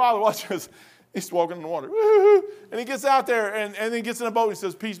 Lord. Hey, Father, watch this. He's walking in the water. Woo-hoo. And he gets out there and then he gets in a boat and he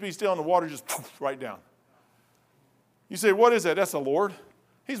says, peace be still, and the water just poof, right down. You say, what is that? That's the Lord.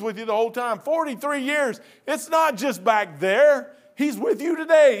 He's with you the whole time. 43 years. It's not just back there. He's with you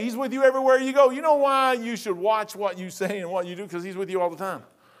today. He's with you everywhere you go. You know why you should watch what you say and what you do? Because he's with you all the time.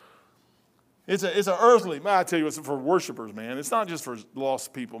 It's an earthly, man, I tell you, it's for worshipers, man. It's not just for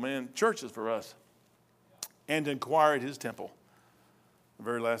lost people, man. Church is for us. And to inquire at his temple. The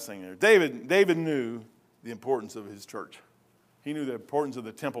very last thing there. David knew the importance of his church. He knew the importance of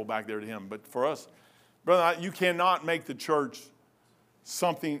the temple back there to him. But for us, brother, you cannot make the church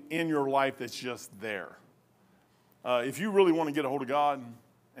something in your life that's just there. If you really want to get a hold of God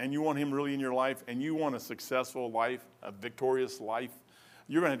and you want him really in your life and you want a successful life, a victorious life,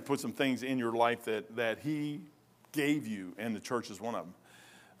 you're going to have to put some things in your life that he gave you, and the church is one of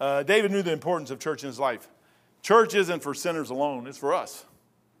them. David knew the importance of church in his life. Church isn't for sinners alone. It's for us.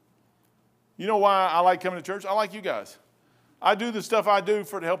 You know why I like coming to church? I like you guys. I do the stuff I do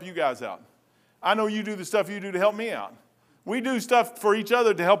to help you guys out. I know you do the stuff you do to help me out. We do stuff for each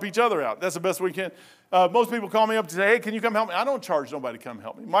other to help each other out. That's the best we can. Most people call me up to say, hey, can you come help me? I don't charge nobody to come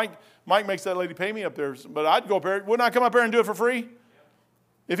help me. Mike makes that lady pay me up there, but I'd go up there. Wouldn't I come up there and do it for free?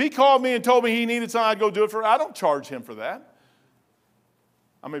 If he called me and told me he needed something, I'd go do it for him. I don't charge him for that.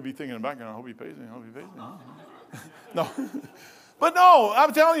 I may be thinking in the background, I hope he pays me. I hope he pays me. No. But no,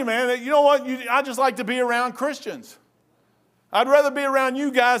 I'm telling you, man, you know what? I just like to be around Christians. I'd rather be around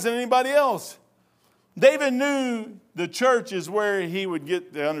you guys than anybody else. David knew the church is where he would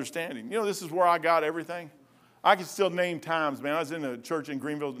get the understanding. You know, this is where I got everything. I can still name times, man. I was in a church in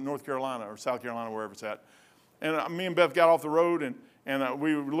Greenville, North Carolina, or South Carolina, wherever it's at. And me and Beth got off the road, and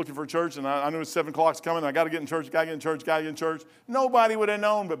we were looking for a church, and I knew it was 7 o'clock coming. I got to get in church, got to get in church, got to get in church. Nobody would have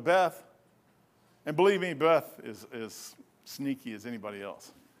known but Beth. And believe me, Beth is sneaky as anybody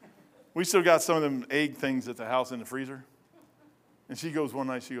else. We still got some of them egg things at the house in the freezer. And she goes one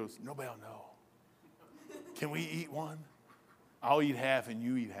night, she goes, nobody will know. Can we eat one? I'll eat half and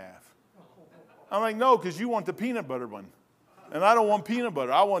you eat half. I'm like, no, because you want the peanut butter one. And I don't want peanut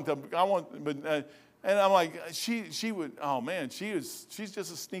butter. And I'm like, she would, oh man, she's just as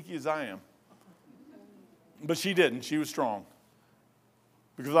sneaky as I am. But she didn't. She was strong.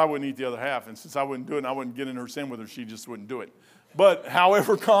 Because I wouldn't eat the other half. And since I wouldn't do it and I wouldn't get in her sin with her, she just wouldn't do it. But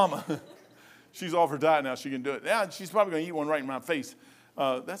however, she's off her diet now, she can do it. Yeah, she's probably going to eat one right in my face.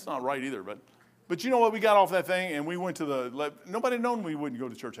 That's not right either. But you know what? We got off that thing and we went to nobody known we wouldn't go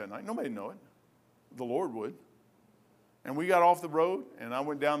to church that night. Nobody know it. The Lord would. And we got off the road, and I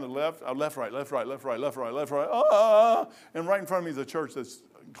went down the left, left, right, left, right, left, right, left, right, left, right, and right in front of me is a church that's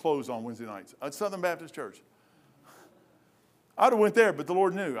closed on Wednesday nights, a Southern Baptist church. I'd have went there, but the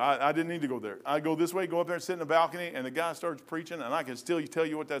Lord knew. I didn't need to go there. I go this way, go up there and sit in the balcony, and the guy starts preaching, and I can still tell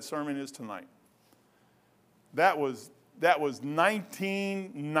you what that sermon is tonight. That was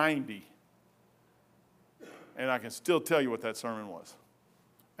 1990. And I can still tell you what that sermon was.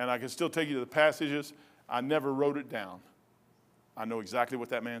 And I can still take you to the passages. I never wrote it down. I know exactly what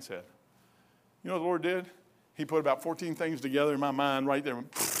that man said. You know what the Lord did? He put about 14 things together in my mind right there.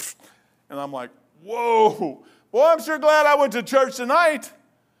 And I'm like, whoa. Well, I'm sure glad I went to church tonight.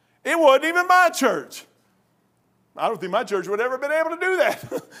 It wasn't even my church. I don't think my church would have ever been able to do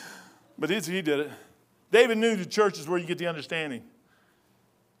that. But he did it. David knew the church is where you get the understanding.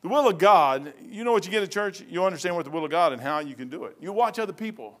 The will of God, you know what you get at church? You understand what the will of God and how you can do it. You watch other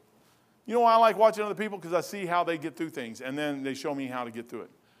people. You know why I like watching other people? Because I see how they get through things, and then they show me how to get through it.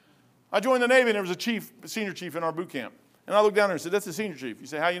 I joined the Navy, and there was a senior chief in our boot camp. And I looked down there and said, that's the senior chief. You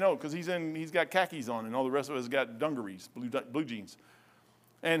say, how you know? Because he's got khakis on, and all the rest of us got dungarees, blue jeans.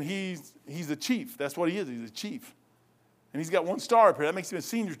 And he's a chief. That's what he is. He's a chief. And he's got one star up here. That makes him a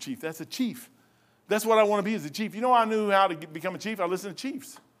senior chief. That's a chief. That's what I want to be as a chief. You know I knew how to become a chief? I listened to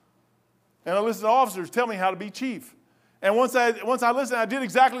chiefs. And I listened to officers tell me how to be chief. And once I listened, I did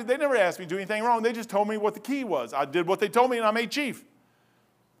exactly, they never asked me to do anything wrong. They just told me what the key was. I did what they told me, and I made chief.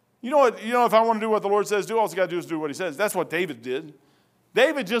 You know what? You know, if I want to do what the Lord says do, all I got to do is do what he says. That's what David did.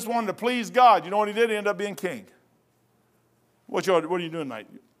 David just wanted to please God. You know what he did? He ended up being king. What are you doing tonight?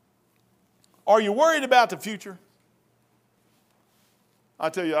 Are you worried about the future? I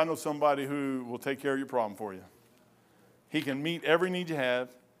tell you, I know somebody who will take care of your problem for you. He can meet every need you have.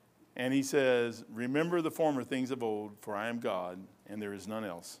 And he says, remember the former things of old, for I am God, and there is none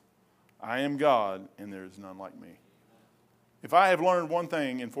else. I am God, and there is none like me. If I have learned one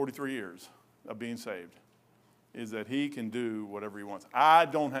thing in 43 years of being saved, is that he can do whatever he wants. I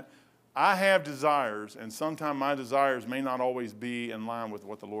have desires, and sometimes my desires may not always be in line with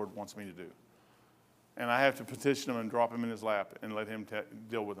what the Lord wants me to do. And I have to petition him and drop him in his lap and let him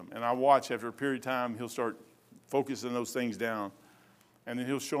deal with them. And I watch after a period of time, he'll start focusing those things down. And then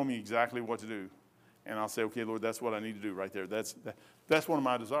he'll show me exactly what to do. And I'll say, okay, Lord, that's what I need to do right there. That's one of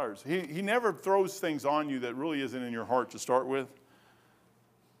my desires. He never throws things on you that really isn't in your heart to start with.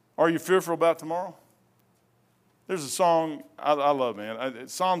 Are you fearful about tomorrow? There's a song I love, man.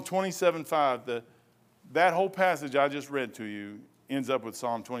 Psalm 27:5. That whole passage I just read to you ends up with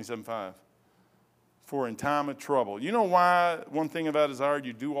Psalm 27:5. For in time of trouble. You know why one thing about desire,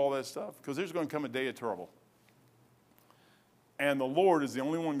 you do all that stuff? Because there's going to come a day of trouble. And the Lord is the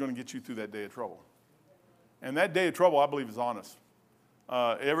only one going to get you through that day of trouble. And that day of trouble, I believe, is on us.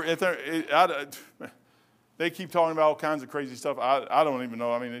 They keep talking about all kinds of crazy stuff. I don't even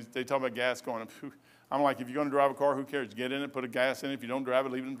know. I mean, they talk about gas going up. I'm like, if you're going to drive a car, who cares? Get in it, put a gas in it. If you don't drive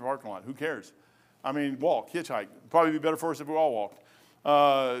it, leave it in the parking lot. Who cares? I mean, walk, hitchhike. Probably be better for us if we all walked.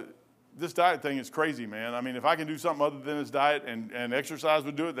 This diet thing is crazy, man. I mean, if I can do something other than this diet and exercise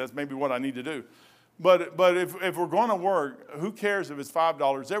would do it, that's maybe what I need to do. But if we're going to work, who cares if it's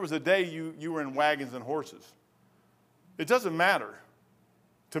 $5? There was a day you were in wagons and horses. It doesn't matter.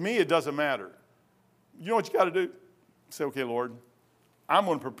 To me, it doesn't matter. You know what you got to do? Say, okay, Lord, I'm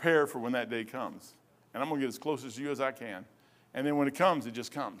going to prepare for when that day comes. And I'm going to get as close to you as I can. And then when it comes, it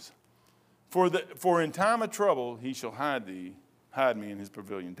just comes. For in time of trouble, he shall hide me in his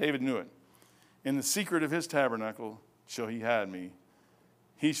pavilion. David knew it. In the secret of his tabernacle shall he hide me.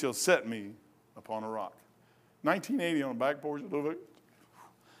 He shall set me upon a rock. 1980 on the back porch.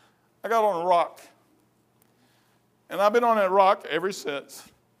 I got on a rock. And I've been on that rock ever since.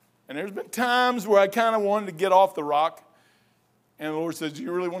 And there's been times where I kind of wanted to get off the rock. And the Lord says, do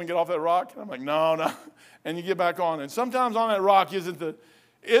you really want to get off that rock? And I'm like, no. And you get back on. And sometimes on that rock isn't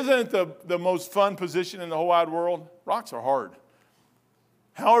the most fun position in the whole wide world. Rocks are hard.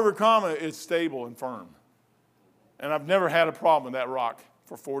 However, it's stable and firm. And I've never had a problem with that rock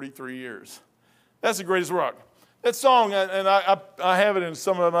for 43 years. That's the greatest rock. That song, and I have it in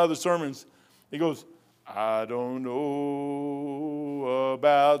some of my other sermons. It goes, I don't know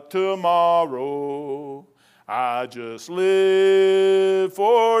about tomorrow. I just live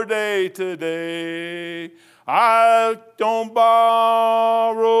for day to day. I don't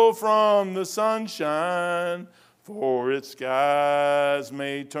borrow from the sunshine, for its skies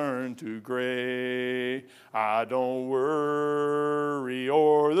may turn to gray. I don't worry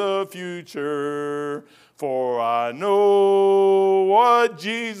o'er the future, for I know what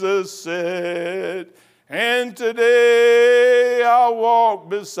Jesus said. And today I'll walk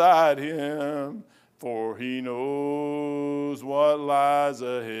beside him for he knows what lies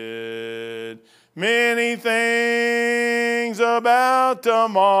ahead. Many things about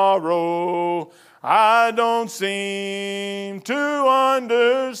tomorrow I don't seem to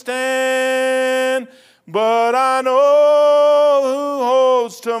understand, but I know who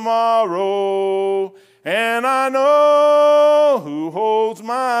holds tomorrow, and I know who holds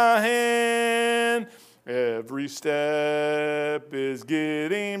my hand. Every step is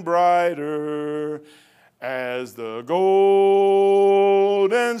getting brighter as the golden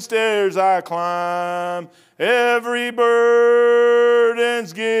stairs I climb. Every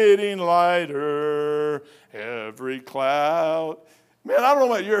burden's getting lighter. Every cloud. Man, I don't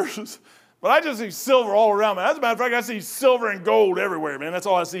know about yours, but I just see silver all around me. As a matter of fact, I see silver and gold everywhere, man. That's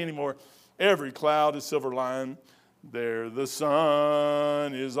all I see anymore. Every cloud is silver lined. There the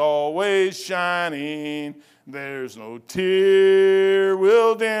sun is always shining. There's no tear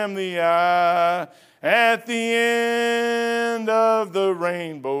will dim the eye at the end of the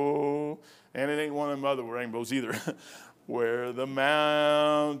rainbow. And it ain't one of them other rainbows either. Where the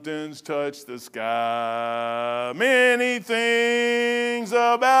mountains touch the sky. Many things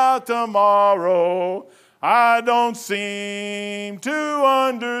about tomorrow I don't seem to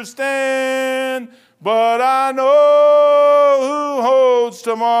understand, but I know who holds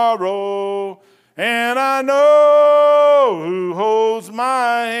tomorrow, and I know who holds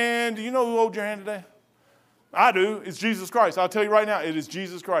my hand. Do you know who holds your hand today? I do. It's Jesus Christ. I'll tell you right now, it is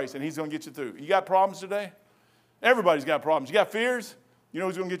Jesus Christ, and he's going to get you through. You got problems today? Everybody's got problems. You got fears? You know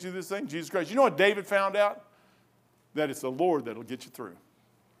who's going to get you this thing? Jesus Christ. You know what David found out? That it's the Lord that will get you through.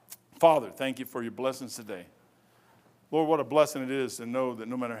 Father, thank you for your blessings today. Lord, what a blessing it is to know that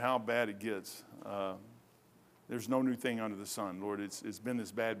no matter how bad it gets, there's no new thing under the sun. Lord, it's been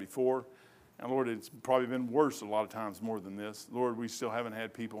this bad before. And Lord, it's probably been worse a lot of times more than this. Lord, we still haven't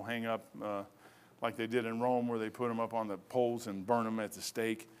had people hang up like they did in Rome, where they put them up on the poles and burn them at the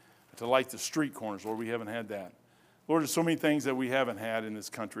stake to light the street corners. Lord, we haven't had that. Lord, there's so many things that we haven't had in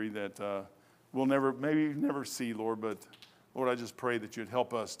this country that we'll never see, Lord. But Lord, I just pray that you'd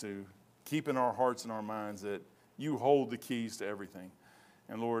help us to keep in our hearts and our minds that you hold the keys to everything.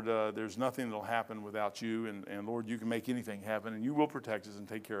 And Lord, there's nothing that'll happen without you. And Lord, you can make anything happen, and you will protect us and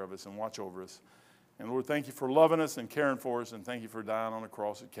take care of us and watch over us. And Lord, thank you for loving us and caring for us, and thank you for dying on the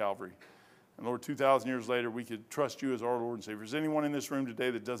cross at Calvary. And Lord, 2,000 years later, we could trust you as our Lord and Savior. Is there anyone in this room today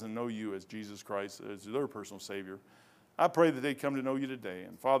that doesn't know you as Jesus Christ, as their personal Savior? I pray that they come to know you today.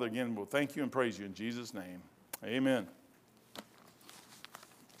 And Father, again, we'll thank you and praise you in Jesus' name. Amen.